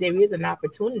feel like there is an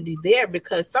opportunity there,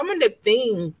 because some of the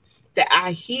things that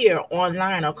I hear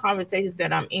online or conversations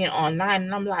that I'm in online,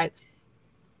 and I'm like,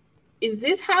 is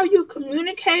this how you're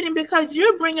communicating? Because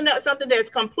you're bringing up something that's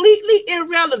completely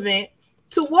irrelevant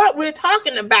to what we're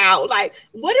talking about.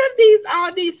 What are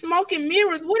all these smoke and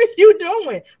mirrors? What are you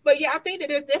doing? But yeah, I think that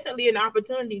there's definitely an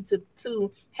opportunity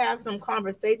to have some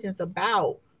conversations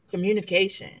about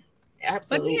communication.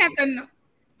 Absolutely. But they have to know.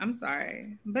 I'm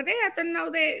sorry, but they have to know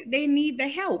that they need the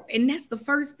help, and that's the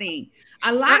first thing.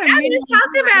 A lot of men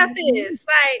talking about this.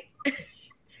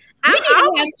 We need to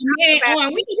always have a man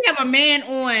on. We need to have a man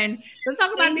on. Let's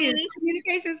talk about this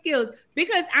communication skills,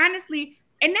 because honestly,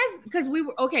 and that's because we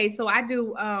were okay. So I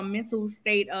do mental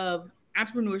state of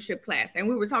entrepreneurship class, and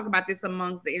we were talking about this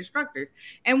amongst the instructors,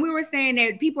 and we were saying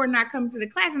that people are not coming to the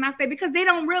class, and I said because they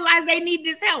don't realize they need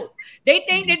this help. They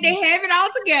think that they have it all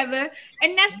together,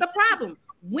 and that's the problem.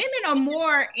 Women are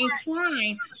more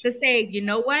inclined to say, you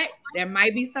know what, there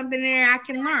might be something there I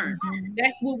can learn.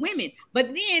 That's what women. But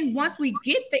then once we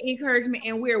get the encouragement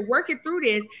and we're working through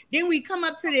this, then we come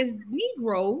up to this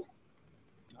Negro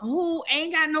who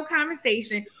ain't got no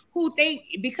conversation, who think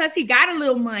because he got a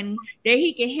little money that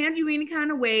he can handle you any kind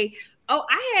of way. Oh,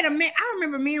 I had a man. I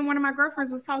remember me and one of my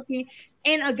girlfriends was talking,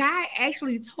 and a guy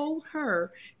actually told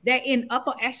her that in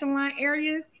upper echelon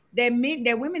areas, that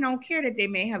women don't care that they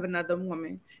may have another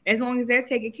woman as long as they're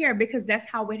taken care of, because that's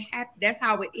how it happens. That's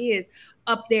how it is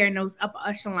up there in those upper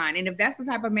echelon. And if that's the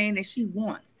type of man that she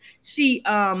wants, she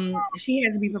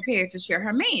has to be prepared to share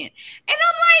her man. And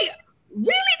I'm like, really,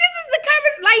 this is the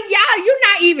conversation? Like, y'all, you're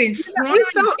not even trying.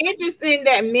 It's so interesting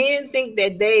that men think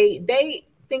that they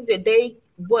think that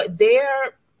what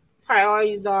their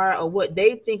priorities are, or what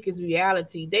they think is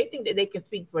reality. They think that they can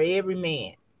speak for every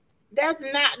man. That's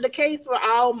not the case for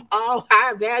all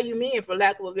high value men, for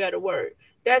lack of a better word.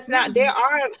 That's not. There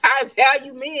are high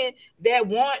value men that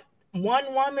want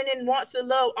one woman and wants to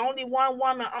love only one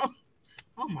woman.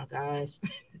 Oh my gosh,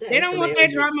 they don't want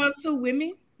that drama of two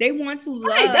women. They want to love.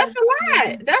 Right, that's a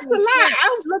lie. That's a lie.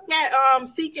 I was looking at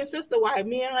Seeking Sister Wife,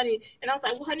 me and Honey, and I was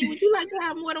like, well, Honey, would you like to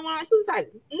have more than one? He was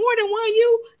like, more than one?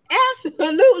 You?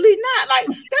 Absolutely not. Like,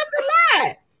 that's a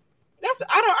lie.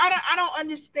 I don't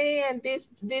understand this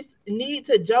need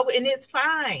to joke, and it's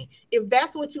fine if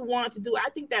that's what you want to do.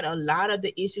 I think that a lot of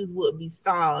the issues would be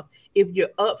solved if you're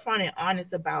upfront and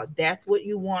honest about that's what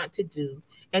you want to do,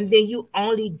 and then you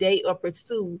only date or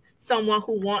pursue someone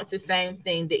who wants the same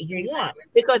thing that you want.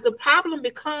 Because the problem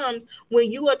becomes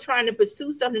when you are trying to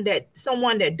pursue someone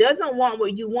that doesn't want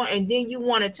what you want, and then you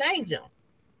want to change them.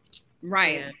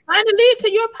 Right. Trying to lead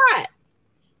to your pot.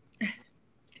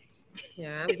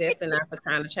 Yeah, I'm definitely not for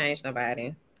trying to change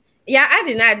nobody. Yeah, I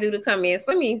did not do the comments.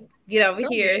 Let me get over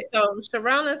here. So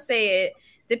Sharona said,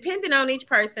 depending on each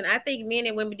person, I think men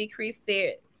and women decrease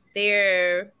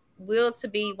their will to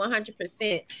be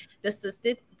 100%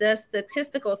 the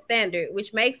statistical standard,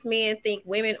 which makes men think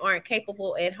women aren't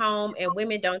capable at home, and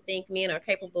women don't think men are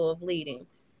capable of leading.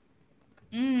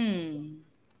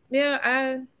 Yeah.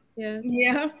 I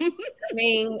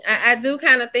mean, I do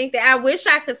kind of think that. I wish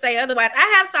I could say otherwise.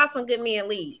 I have saw some good men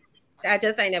lead. I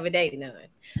just ain't never dated none.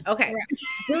 Okay.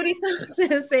 Judy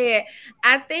Thompson said,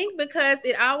 I think because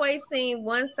it always seemed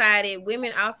one-sided,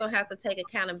 women also have to take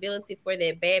accountability for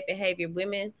their bad behavior.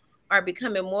 Women are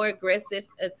becoming more aggressive,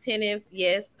 attentive.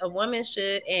 Yes, a woman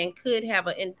should and could have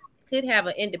an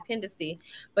independency,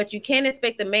 but you can't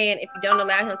expect a man if you don't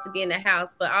allow him to be in the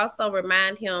house, but also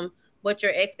remind him what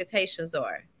your expectations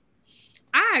are.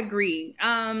 I agree.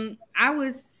 I'm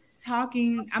always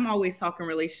talking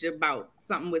relationship about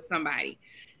something with somebody.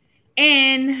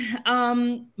 And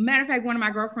matter of fact, one of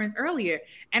my girlfriends earlier,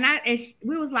 I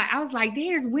was like,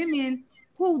 there's women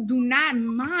who do not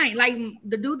mind. Like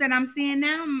the dude that I'm seeing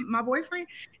now, my boyfriend,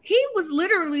 he was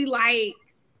literally like,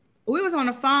 we was on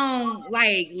the phone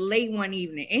like late one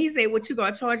evening, and he said, "What, you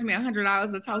gonna charge me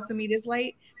 $100 to talk to me this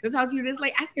late? To talk to you this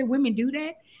late?" I said, "Women do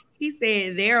that." He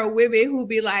said, "There are women who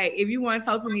be like, if you want to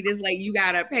talk to me this late, you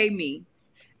gotta pay me."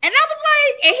 And I was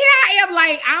like, and here I am,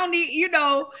 like, I don't need, I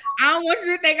don't want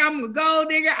you to think I'm a gold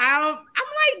digger. I'm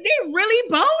like, they really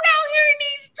bold out here in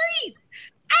these streets.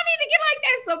 I need to get like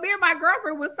that. So me and my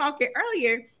girlfriend was talking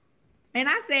earlier, and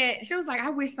I said, she was like, I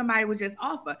wish somebody would just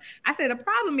offer. I said, the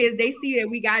problem is they see that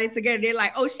we got it together. They're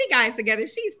like, oh, she got it together,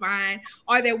 she's fine.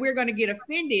 Or that we're going to get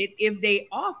offended if they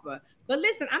offer. But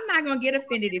listen, I'm not going to get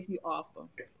offended if you offer.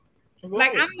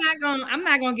 Right. Like, I'm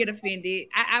not gonna get offended.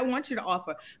 I want you to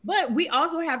offer, but we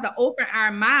also have to open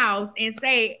our mouths and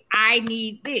say, I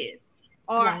need this,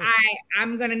 or right.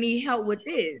 I'm gonna need help with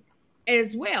this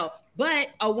as well. But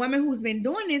a woman who's been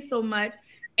doing this so much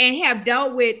and have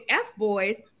dealt with F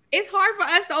boys, it's hard for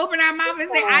us to open our mouth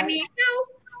and say, I need help,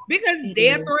 because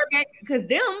they'll throw it back, because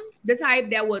them the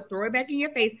type that will throw it back in your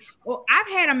face. Well, I've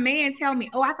had a man tell me,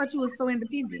 oh, I thought you was so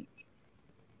independent,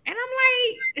 and I'm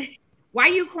like, why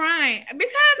are you crying?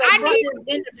 Because I need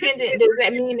independent. Does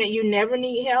that mean that you never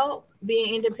need help?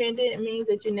 Being independent means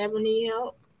that you never need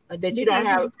help? Or that you don't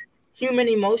have human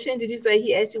emotion? Did you say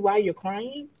he asked you why you're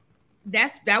crying?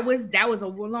 That was a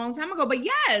long time ago. But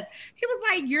yes, he was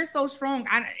like, you're so strong.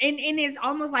 And it's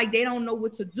almost like they don't know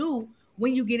what to do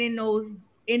when you get in those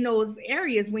in those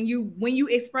areas when you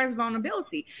express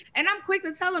vulnerability. And I'm quick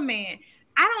to tell a man,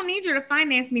 I don't need you to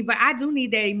finance me, but I do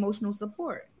need that emotional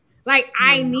support. Like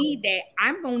I need that.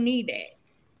 I'm gonna need that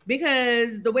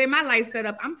because the way my life's set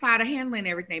up, I'm tired of handling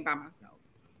everything by myself.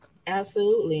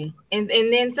 Absolutely. And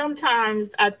then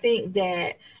sometimes I think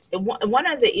that one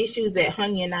of the issues that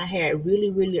Honey and I had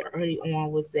really, really early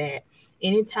on was that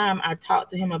anytime I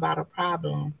talked to him about a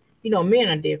problem, men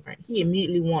are different. He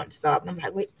immediately wanted to solve. And I'm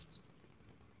like, wait.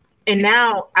 And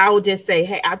now I would just say,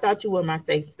 hey, I thought you were my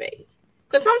safe space.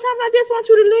 Because sometimes I just want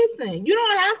you to listen. You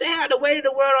don't have to have the weight of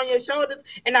the world on your shoulders.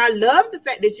 And I love the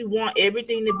fact that you want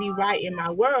everything to be right in my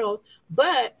world.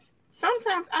 But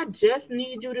sometimes I just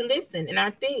need you to listen. And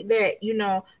I think that,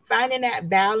 finding that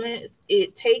balance,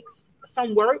 it takes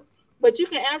some work, but you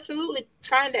can absolutely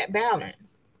find that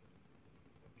balance.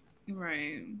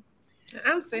 Right.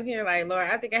 I'm sitting here like, Lord,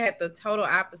 I think I had the total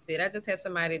opposite. I just had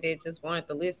somebody that just wanted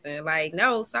to listen. Like,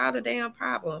 no, solve the damn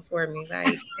problem for me.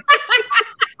 Like,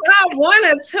 one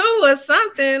or two or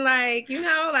something. Like,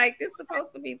 like this is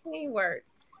supposed to be teamwork.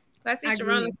 I see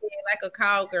Sharona said like a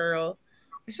cowgirl.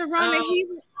 Sharona,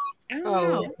 I don't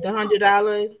know. The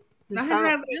 $100.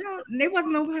 There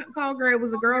wasn't no call girl. It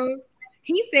was a girl.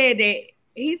 He said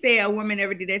a woman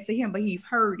never did that to him, but he's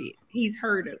heard it. He's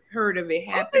heard of it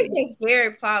happening. I think it's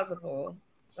very plausible.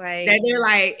 Like that they're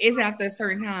like, it's after a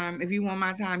certain time. If you want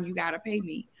my time, you gotta pay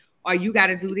me. Or you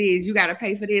gotta do this, you gotta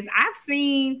pay for this. I've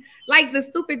seen like the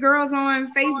stupid girls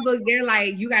on Facebook, they're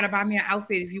like, you gotta buy me an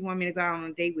outfit if you want me to go out on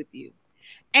a date with you.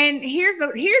 And here's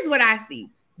what I see.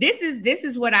 This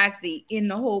is what I see in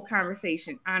the whole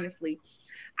conversation, honestly.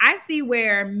 I see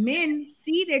where men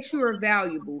see that you're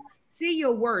valuable, see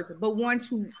your worth, but want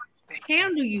to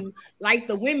handle you like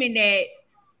the women that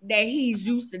he's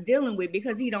used to dealing with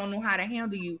because he don't know how to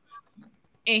handle you.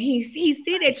 And he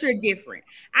see that you're different.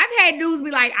 I've had dudes be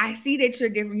like, I see that you're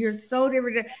different. You're so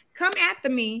different. Come after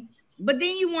me. But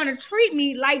then you want to treat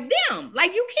me like them.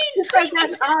 Like you can't treat me.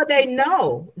 That's all they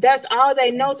know. That's all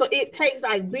they know. So it takes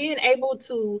like being able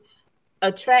to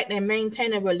attract and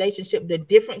maintain a relationship. The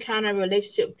different kind of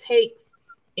relationship takes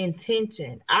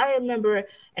intention. I remember,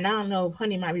 and I don't know if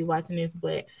Honey might be watching this,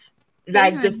 but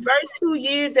like the first 2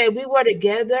 years that we were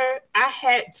together, I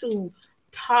had to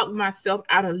talk myself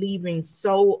out of leaving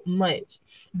so much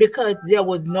because there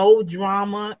was no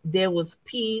drama, there was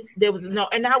peace, there was no,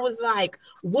 and I was like,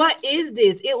 what is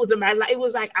this? It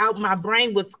was like my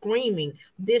brain was screaming,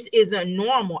 this isn't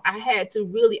normal. I had to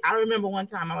really, I remember one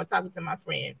time I was talking to my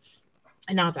friend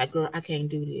and I was like, girl, I can't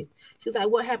do this. She was like,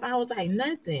 what happened? I was like,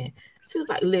 nothing. She was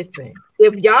like, listen,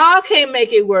 if y'all can't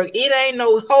make it work, it ain't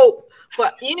no hope for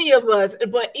any of us.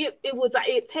 But it was like,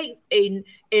 it takes an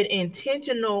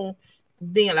intentional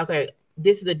being like, okay,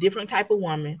 this is a different type of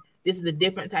woman. This is a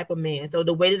different type of man. So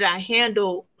the way that I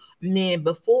handled men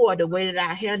before, the way that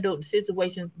I handled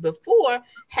situations before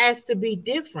has to be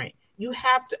different. You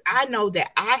have to, I know that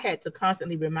I had to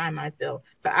constantly remind myself.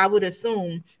 So I would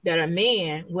assume that a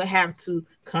man would have to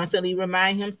constantly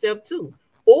remind himself too.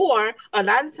 Or a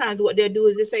lot of times what they'll do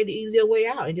is just say the easier way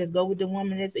out and just go with the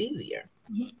woman that's easier.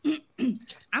 I'm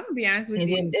gonna be honest with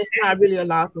you. And then that's not really a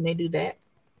loss when they do that.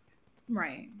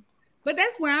 Right. But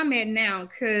that's where I'm at now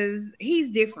because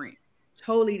he's different,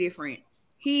 totally different.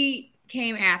 He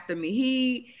came after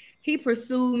me. He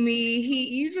pursued me.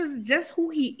 You just who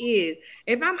he is.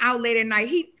 If I'm out late at night,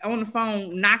 he on the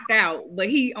phone knocked out, but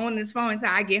he on his phone until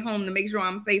I get home to make sure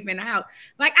I'm safe in the house.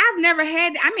 Like I've never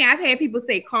had. I mean, I've had people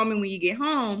say, "Call me when you get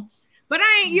home," but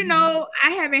I ain't. I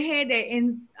haven't had that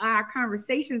in our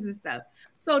conversations and stuff.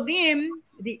 So then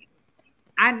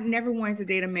I never wanted to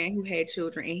date a man who had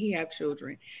children, and he have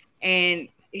children. And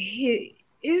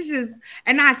it's just,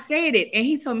 and I said it, and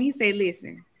he told me, he said,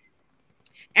 listen,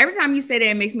 every time you say that,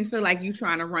 it makes me feel like you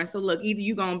trying to run. So look, either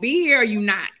you gonna be here or you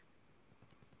not.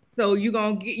 So you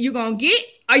gonna get,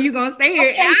 or you gonna stay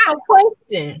here?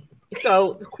 Okay,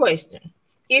 question.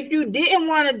 If you didn't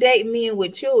want to date men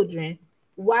with children,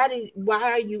 why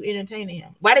are you entertaining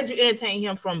him? Why did you entertain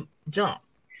him from jump?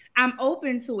 I'm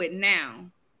open to it now.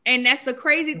 And that's the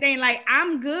crazy thing. Like,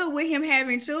 I'm good with him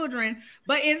having children,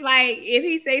 but it's like if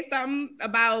he say something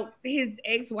about his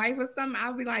ex-wife or something,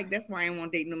 I'll be like, that's why I don't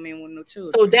want to date no man with no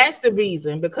children. So that's the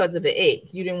reason, because of the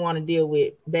ex. You didn't want to deal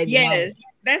with baby mama. Yes,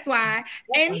 that's why.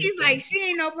 And he's like, she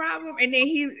ain't no problem. And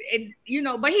then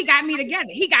but he got me together.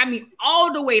 He got me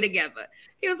all the way together.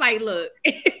 He was like, look,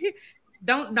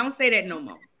 don't say that no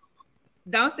more.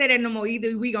 Don't say that no more.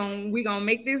 Either we gonna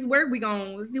make this work. We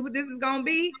gonna see what this is gonna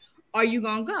be. Are you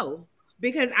gonna go?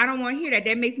 Because I don't want to hear that.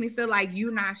 That makes me feel like you're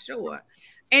not sure.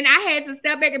 And I had to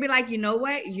step back and be like, you know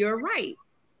what? You're right.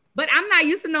 But I'm not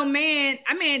used to no man.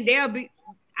 I mean,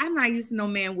 I'm not used to no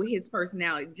man with his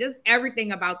personality. Just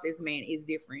everything about this man is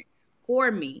different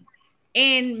for me.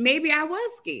 And maybe I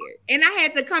was scared. And I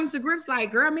had to come to grips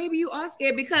like, girl, maybe you are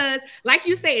scared because, like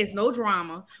you say, it's no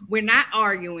drama. We're not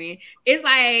arguing. It's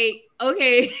like,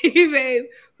 okay, babe,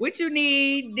 what you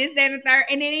need, this, that, and the third.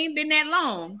 And it ain't been that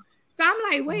long. So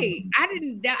I'm like, wait, I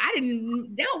didn't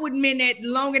dealt with men that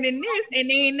longer than this, and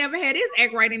they ain't never had this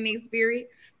act right in their spirit.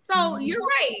 So you're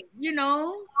right, you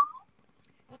know.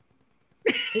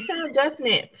 It's an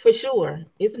adjustment for sure.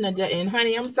 It's an adjustment. And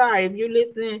honey, I'm sorry if you're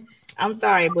listening. I'm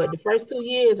sorry, but the first 2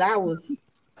 years I was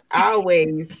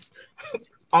always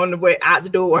on the way out the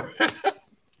door.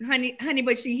 honey,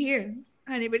 but she here.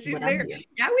 Honey, but she's there.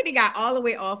 Y'all really got all the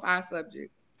way off our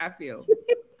subject, I feel.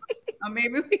 Or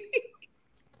maybe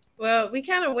Well, we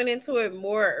kind of went into it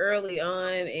more early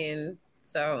on, and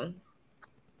so,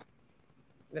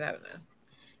 but I don't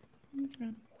know.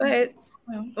 Okay. But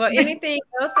well, anything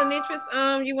else in interest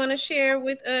you want to share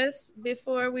with us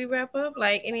before we wrap up?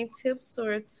 Like any tips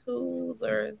or tools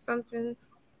or something?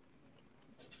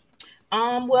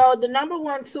 Well, the number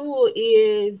one tool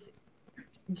is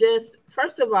just,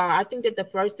 first of all, I think that the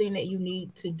first thing that you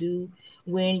need to do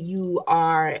when you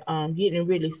are getting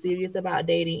really serious about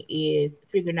dating is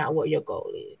figuring out what your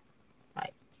goal is.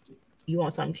 Like, you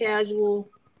want something casual,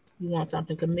 you want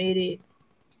something committed,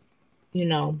 you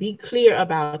know, be clear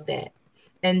about that.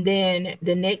 And then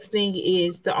the next thing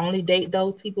is to only date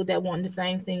those people that want the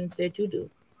same things that you do.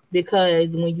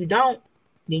 Because when you don't,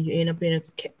 then you end up in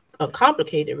a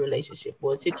complicated relationship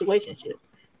or a situationship.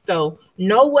 So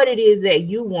know what it is that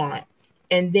you want.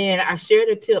 And then I shared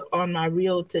a tip on my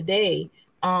reel today.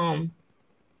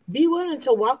 Be willing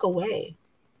to walk away.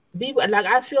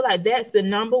 I feel like that's the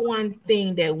number one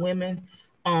thing that women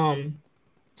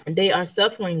they are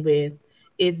suffering with,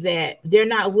 is that they're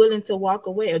not willing to walk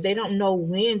away, or they don't know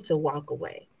when to walk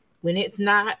away. When it's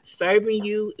not serving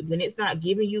you, when it's not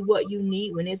giving you what you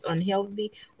need, when it's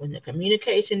unhealthy, when the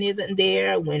communication isn't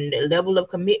there, when the level of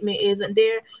commitment isn't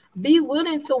there, be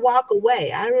willing to walk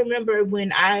away. I remember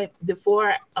when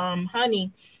before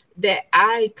honey, that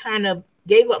I kind of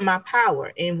gave up my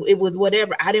power, and it was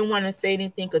whatever. I didn't want to say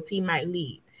anything because he might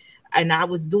leave. And I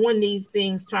was doing these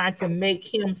things trying to make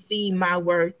him see my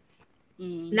worth.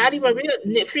 Not even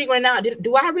figuring out,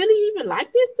 do I really even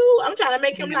like this dude? I'm trying to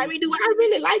make him like me. Do I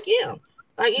really like him?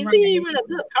 Like, is he even a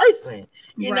good person?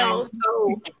 You know,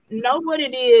 so know what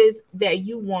it is that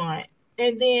you want.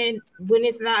 And then when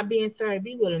it's not being served,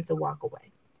 be willing to walk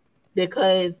away.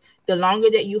 Because the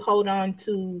longer that you hold on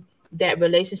to that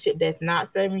relationship that's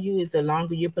not serving you, is the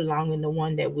longer you're prolonging the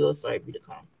one that will serve you to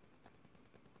come.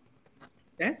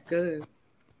 That's good.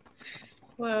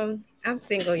 Well, I'm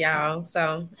single, y'all,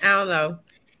 so I don't know.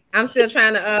 I'm still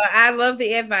trying to. I love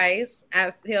the advice.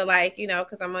 I feel like, you know,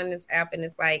 because I'm on this app and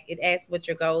it's like it asks what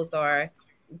your goals are,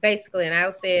 basically. And I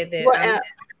said that I'm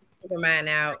figure mine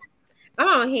out. I'm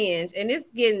on Hinge, and it's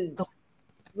getting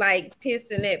like piss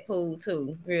in that pool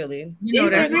too. Really, you know,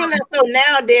 that's really, so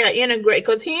now they're integrated,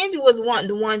 because Hinge was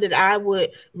the one that I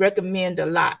would recommend a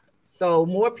lot. So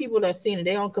more people are seeing it.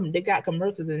 They got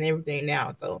commercials and everything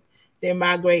now. So they're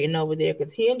migrating over there,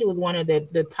 because Hinge was one of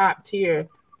the top tier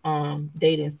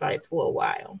dating sites for a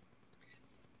while.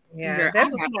 Yeah, girl,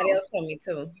 that's what somebody else told me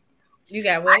too. You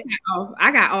got what?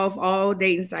 I got off all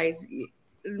dating sites.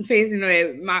 Facing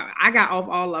that, I got off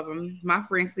all of them. My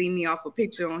friend seen me off a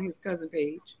picture on his cousin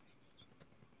page.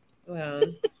 Well,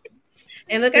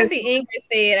 and look, I see Ingrid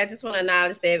said, I just want to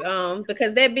acknowledge that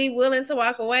because that be willing to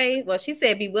walk away. Well, she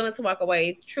said be willing to walk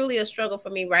away. Truly a struggle for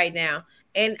me right now.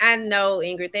 And I know,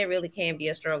 Ingrid, that really can be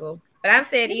a struggle. But I've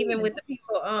said, even with the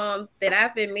people that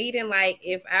I've been meeting, like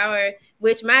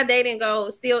which my dating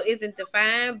goal still isn't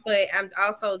defined, but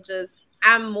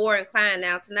I'm more inclined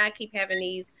now to not keep having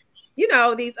these, you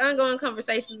know, these ongoing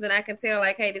conversations, and I can tell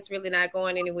like, hey, this really not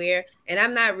going anywhere. And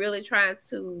I'm not really trying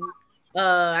to,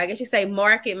 I guess you say,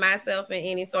 market myself in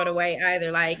any sort of way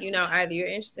either. Like, you know, either you're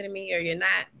interested in me or you're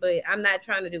not, but I'm not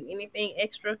trying to do anything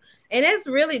extra. And that's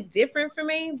really different for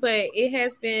me, but it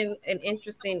has been an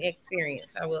interesting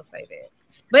experience. I will say that.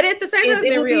 But at the same time,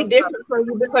 it will be different for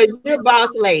you because you're a boss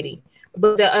lady.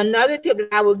 But another tip that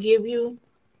I will give you,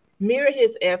 mirror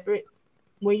his efforts.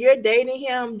 When you're dating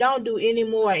him, don't do any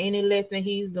more, any less than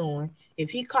he's doing.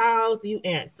 If he calls, you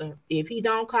answer. If he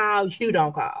don't call, you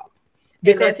don't call.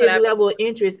 Because his level of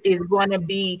interest is going to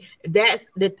be,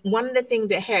 one of the things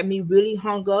that had me really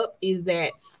hung up is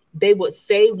that they would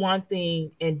say one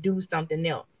thing and do something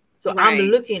else. So I'm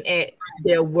looking at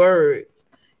their words.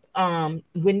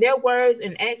 When their words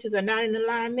and actions are not in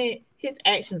alignment, his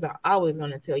actions are always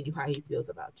going to tell you how he feels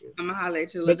about you. I'm gonna holler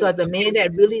at you. Because a man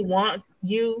that really wants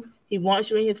you, He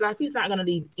wants you in his life. He's not going to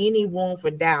leave any room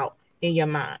for doubt in your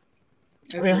mind.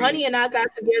 When Honey and I got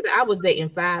together, I was dating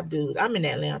 5 dudes. I'm in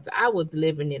Atlanta. I was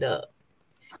living it up.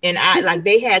 And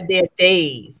they had their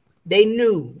days. They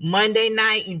knew Monday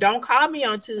night, you don't call me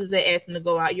on Tuesday asking to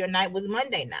go out. Your night was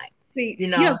Monday night. See,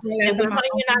 and when Honey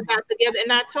and I got together,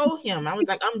 and I told him, I was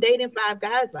like, I'm dating 5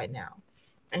 guys right now.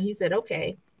 And he said,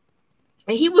 okay.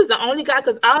 And he was the only guy,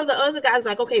 because all the other guys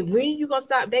like, okay, when are you going to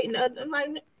stop dating the other? I'm like,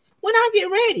 when I get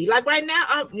ready. Like right now,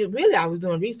 I was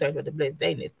doing research with the Blessed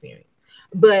Dating Experience.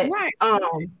 But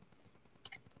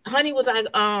Honey was like,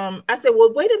 I said,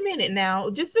 well, wait a minute now.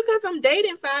 Just because I'm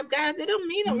dating 5 guys, it don't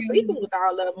mean I'm sleeping with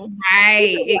all of them.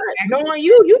 Right. Exactly. Knowing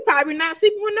you probably not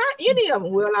sleeping with not any of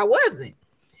them. Well, I wasn't.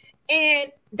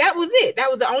 And that was it. That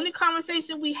was the only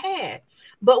conversation we had.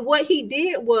 But what he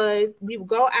did was we would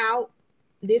go out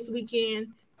this weekend.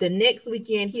 The next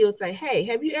weekend, he'll say, hey,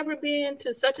 have you ever been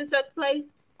to such and such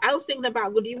place? I was thinking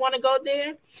about, well, do you want to go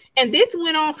there? And this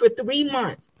went on for 3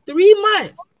 months. 3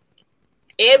 months.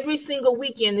 Every single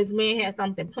weekend, this man had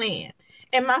something planned.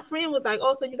 And my friend was like,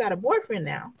 oh, so you got a boyfriend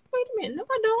now? Wait a minute. No,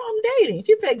 I don't. I'm dating.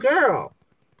 She said, girl,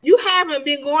 you haven't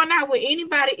been going out with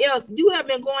anybody else. You have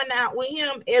been going out with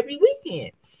him every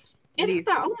weekend. And I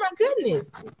thought, oh, my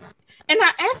goodness. And I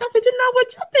asked, I said, you know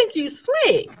what? You think you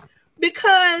slick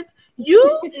because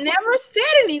you never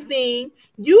said anything.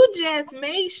 You just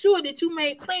made sure that you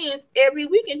made plans every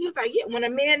weekend. He was like, yeah, when a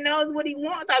man knows what he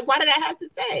wants, like, why did I have to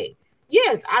say?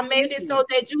 Yes, I made it so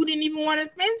that you didn't even want to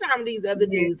spend time with these other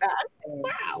dudes.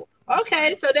 Wow.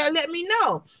 Okay, so that let me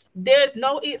know. There's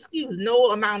no excuse.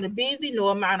 No amount of busy, no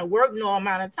amount of work, no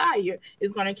amount of tired is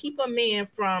going to keep a man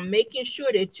from making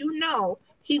sure that you know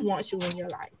he wants you in your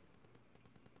life.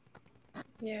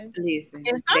 Yeah. Listen.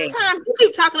 And sometimes you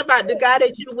keep talking about the guy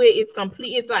that you with is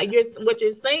complete. It's like what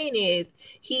you're saying is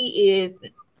he is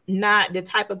not the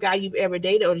type of guy you've ever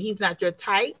dated, or he's not your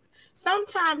type.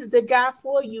 Sometimes the guy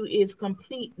for you is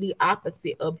completely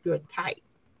opposite of your type.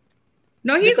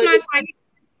 No, he's my type.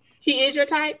 He is your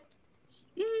type?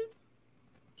 Mm-hmm.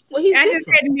 Well, he's just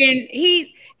said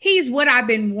he's what I've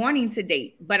been wanting to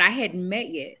date, but I hadn't met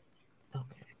yet.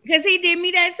 Okay. Because he did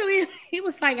me that too. He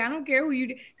was like, I don't care who you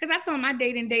did. Because I told him I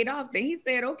date and date often. He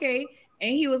said, okay.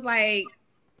 And he was like,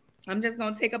 I'm just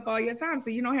going to take up all your time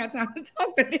so you don't have time to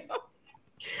talk to them.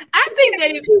 I think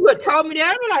that if he would have told me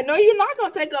that, I'd be like, no, you're not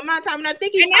going to take up my time. And I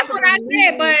think that's what I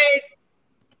said, but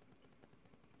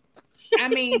I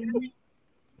mean,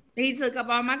 he took up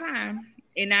all my time.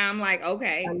 And now I'm like,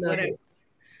 okay, whatever.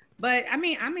 But I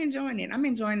mean, I'm enjoying it. I'm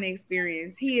enjoying the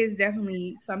experience. He is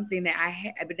definitely something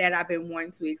that I've been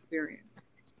wanting to experience.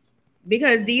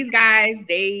 Because these guys,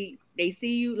 they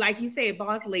see you, like you said,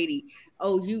 boss lady.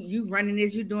 Oh, you running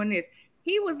this, you doing this.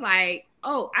 He was like,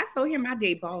 oh, I told him I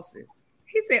date bosses.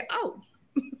 He said, oh.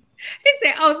 He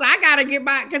said, oh, so I got to get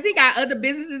by, because he got other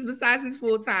businesses besides his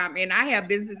full-time, and I have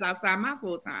business outside my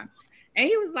full-time. And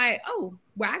he was like, oh,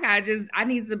 well, I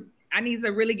need to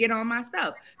really get on my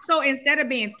stuff. So instead of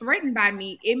being threatened by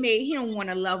me, it made him want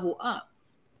to level up.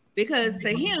 Because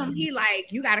to him, he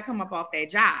like, you got to come up off that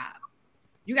job.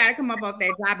 You got to come up off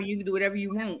that job, and you can do whatever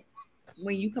you want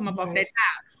when you come up off that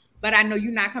job. But I know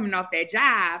you're not coming off that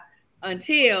job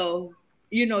until,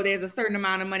 there's a certain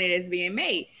amount of money that's being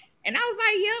made. And I was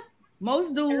like, yep,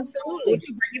 most dudes, what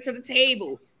you bring it to the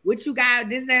table, what you got,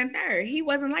 this, that, and third. He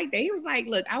wasn't like that. He was like,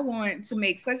 look, I want to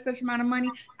make such amount of money.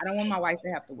 I don't want my wife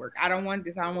to have to work. I don't want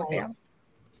this. I don't want that.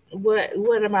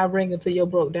 What am I bringing to your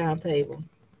broke down table?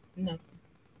 Nothing.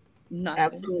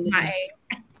 Absolutely.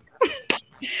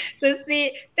 So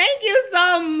see, thank you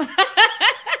so much.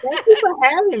 Thank you for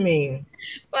having me.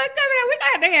 Well, come on, we're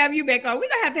gonna have to have you back on. We're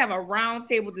gonna have a round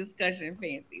table discussion,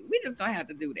 Fancy. We're just gonna have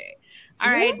to do that. All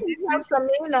right. We have some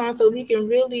men on so we can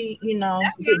really, get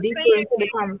deeper into the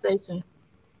conversation.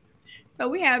 So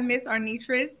we have Miss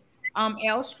Arnitris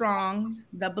L. Strong,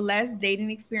 the Blessed Dating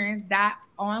Experience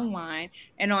 .online,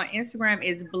 and on Instagram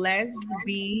is Blessed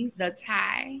B the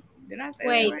Tie. Did I say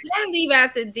wait? That right? Did I leave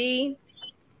out the D?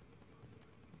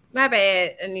 My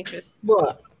bad, Anitra.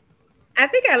 What? I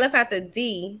think I left out the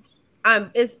D.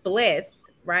 It's Blessed,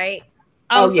 right?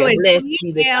 Oh so yeah, it's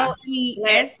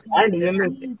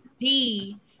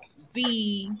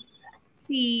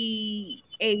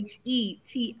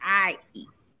BLESSDBTHETIE.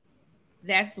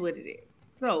 That's what it is.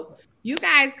 So you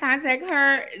guys contact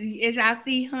her as y'all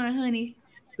see her, honey,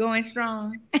 going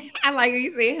strong. I like when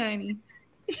you say honey.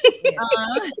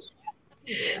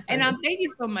 And thank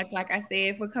you so much, like I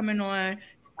said, for coming on.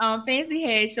 Fancy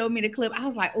had showed me the clip. I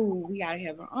was like, oh, we gotta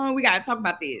have her on. We gotta talk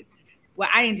about this. Well,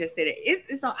 I didn't just say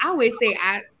that. So I always say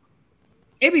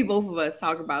It be both of us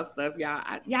talking about stuff, y'all.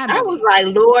 Y'all I know was me. like,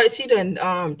 Lord, she done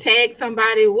tag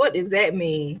somebody. What does that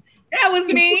mean? That was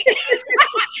me.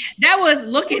 That was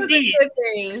look at this. Good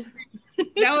thing.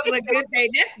 That was a good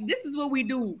thing. This is what we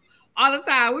do all the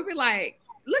time. We be like,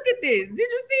 look at this. Did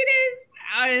you see this?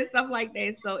 And stuff like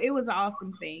that. So it was an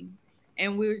awesome thing.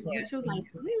 And she was like,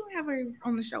 we don't have her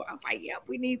on the show. I was like, yep,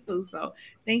 we need to. So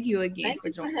thank you again Thank for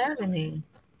you for joining. having me.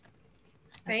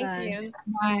 Thank Bye. you.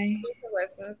 Bye.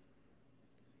 Lessons.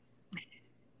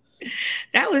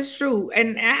 That was true.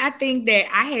 And I think that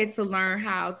I had to learn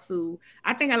how to,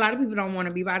 I think a lot of people don't want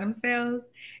to be by themselves.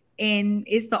 And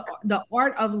it's the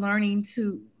art of learning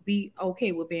to be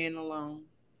okay with being alone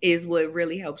is what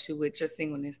really helps you with your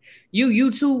singleness. You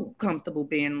too comfortable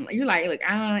being, you like, look,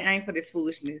 I ain't for this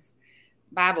foolishness.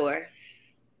 Bye, boy.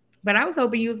 But I was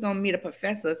hoping you was gonna meet a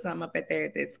professor or something up at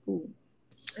that school.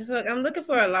 Look, I'm looking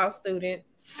for a law student.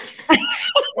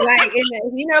 Like,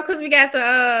 because we got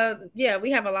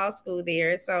we have a law school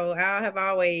there. So I have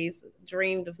always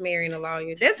dreamed of marrying a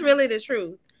lawyer. That's really the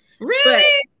truth. Really? But,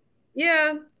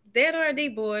 yeah, dead or a D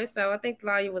boy. So I think the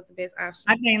lawyer was the best option.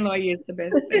 I think lawyer is the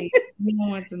best thing. We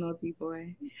don't want to know D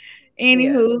boy.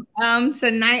 Anywho,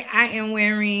 tonight I am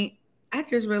wearing. I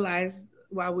just realized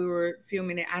while we were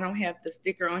filming it, I don't have the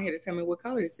sticker on here to tell me what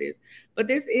color this is. But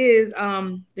this is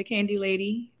the Candy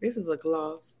Lady. This is a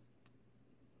gloss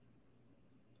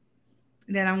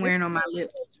that I'm wearing on my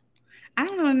lips. I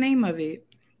don't know the name of it,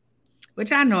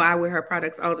 which I know I wear her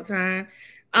products all the time.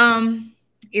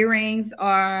 Earrings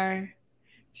are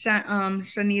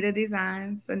Shanita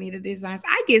Designs.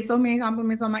 I get so many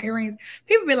compliments on my earrings.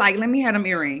 People be like, let me have them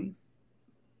earrings.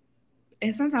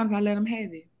 And sometimes I let them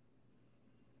have it.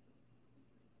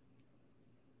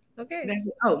 Okay. That's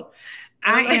it. Oh,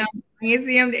 I am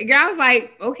Fancy. Girl, I was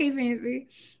like, okay, Fancy.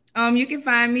 You can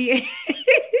find me.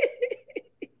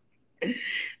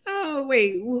 Oh,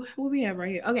 wait. What we have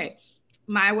right here? Okay.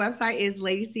 My website is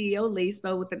Lady CEO, Lady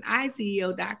spelled with an I,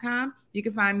 CEO.com. You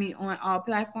can find me on all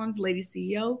platforms, Lady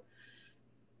CEO.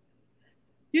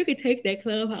 You can take that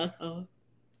Clubhouse off.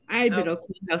 I ain't been on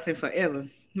Clubhouse in forever.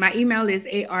 My email is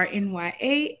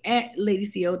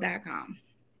arnya@ladyco.com.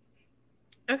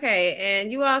 Okay,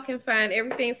 and you all can find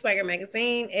everything Swagger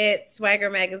Magazine at Swagger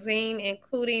Magazine,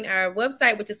 including our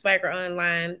website, which is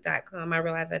swaggeronline.com. I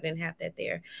realized I didn't have that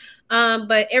there.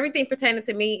 But everything pertaining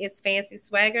to me is Fancy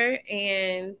Swagger,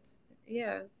 and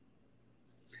yeah.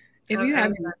 If you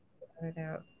have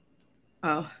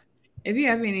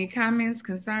any comments,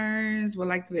 concerns, would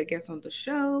like to be a guest on the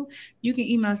show, you can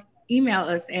email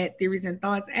us at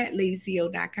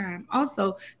theoriesandthoughts@ladyco.com.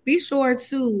 Also, be sure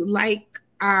to like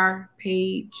our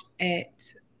page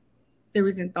at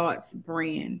Theories and Thoughts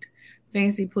brand.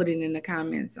 Fancy put it in the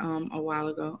comments a while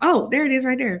ago. Oh, there it is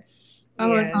right there.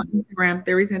 Follow us on Instagram,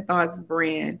 Theories and Thoughts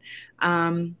brand.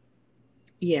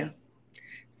 Yeah.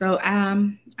 So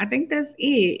I think that's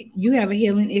it. You have a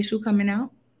healing issue coming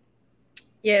out?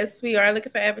 Yes, we are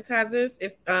looking for advertisers.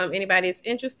 If anybody is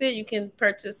interested, you can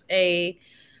purchase a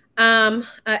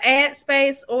ad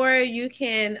space, or you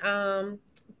can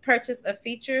purchase a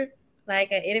feature,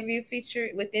 like an interview feature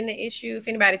within the issue. If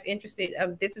anybody's interested,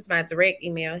 this is my direct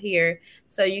email here.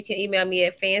 So you can email me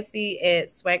at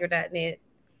fancy@swagger.net.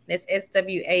 That's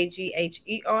SWAGHER.net.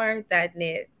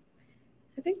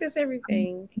 I think that's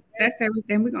everything. That's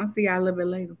everything. We're going to see y'all a little bit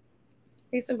later.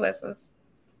 Peace and blessings.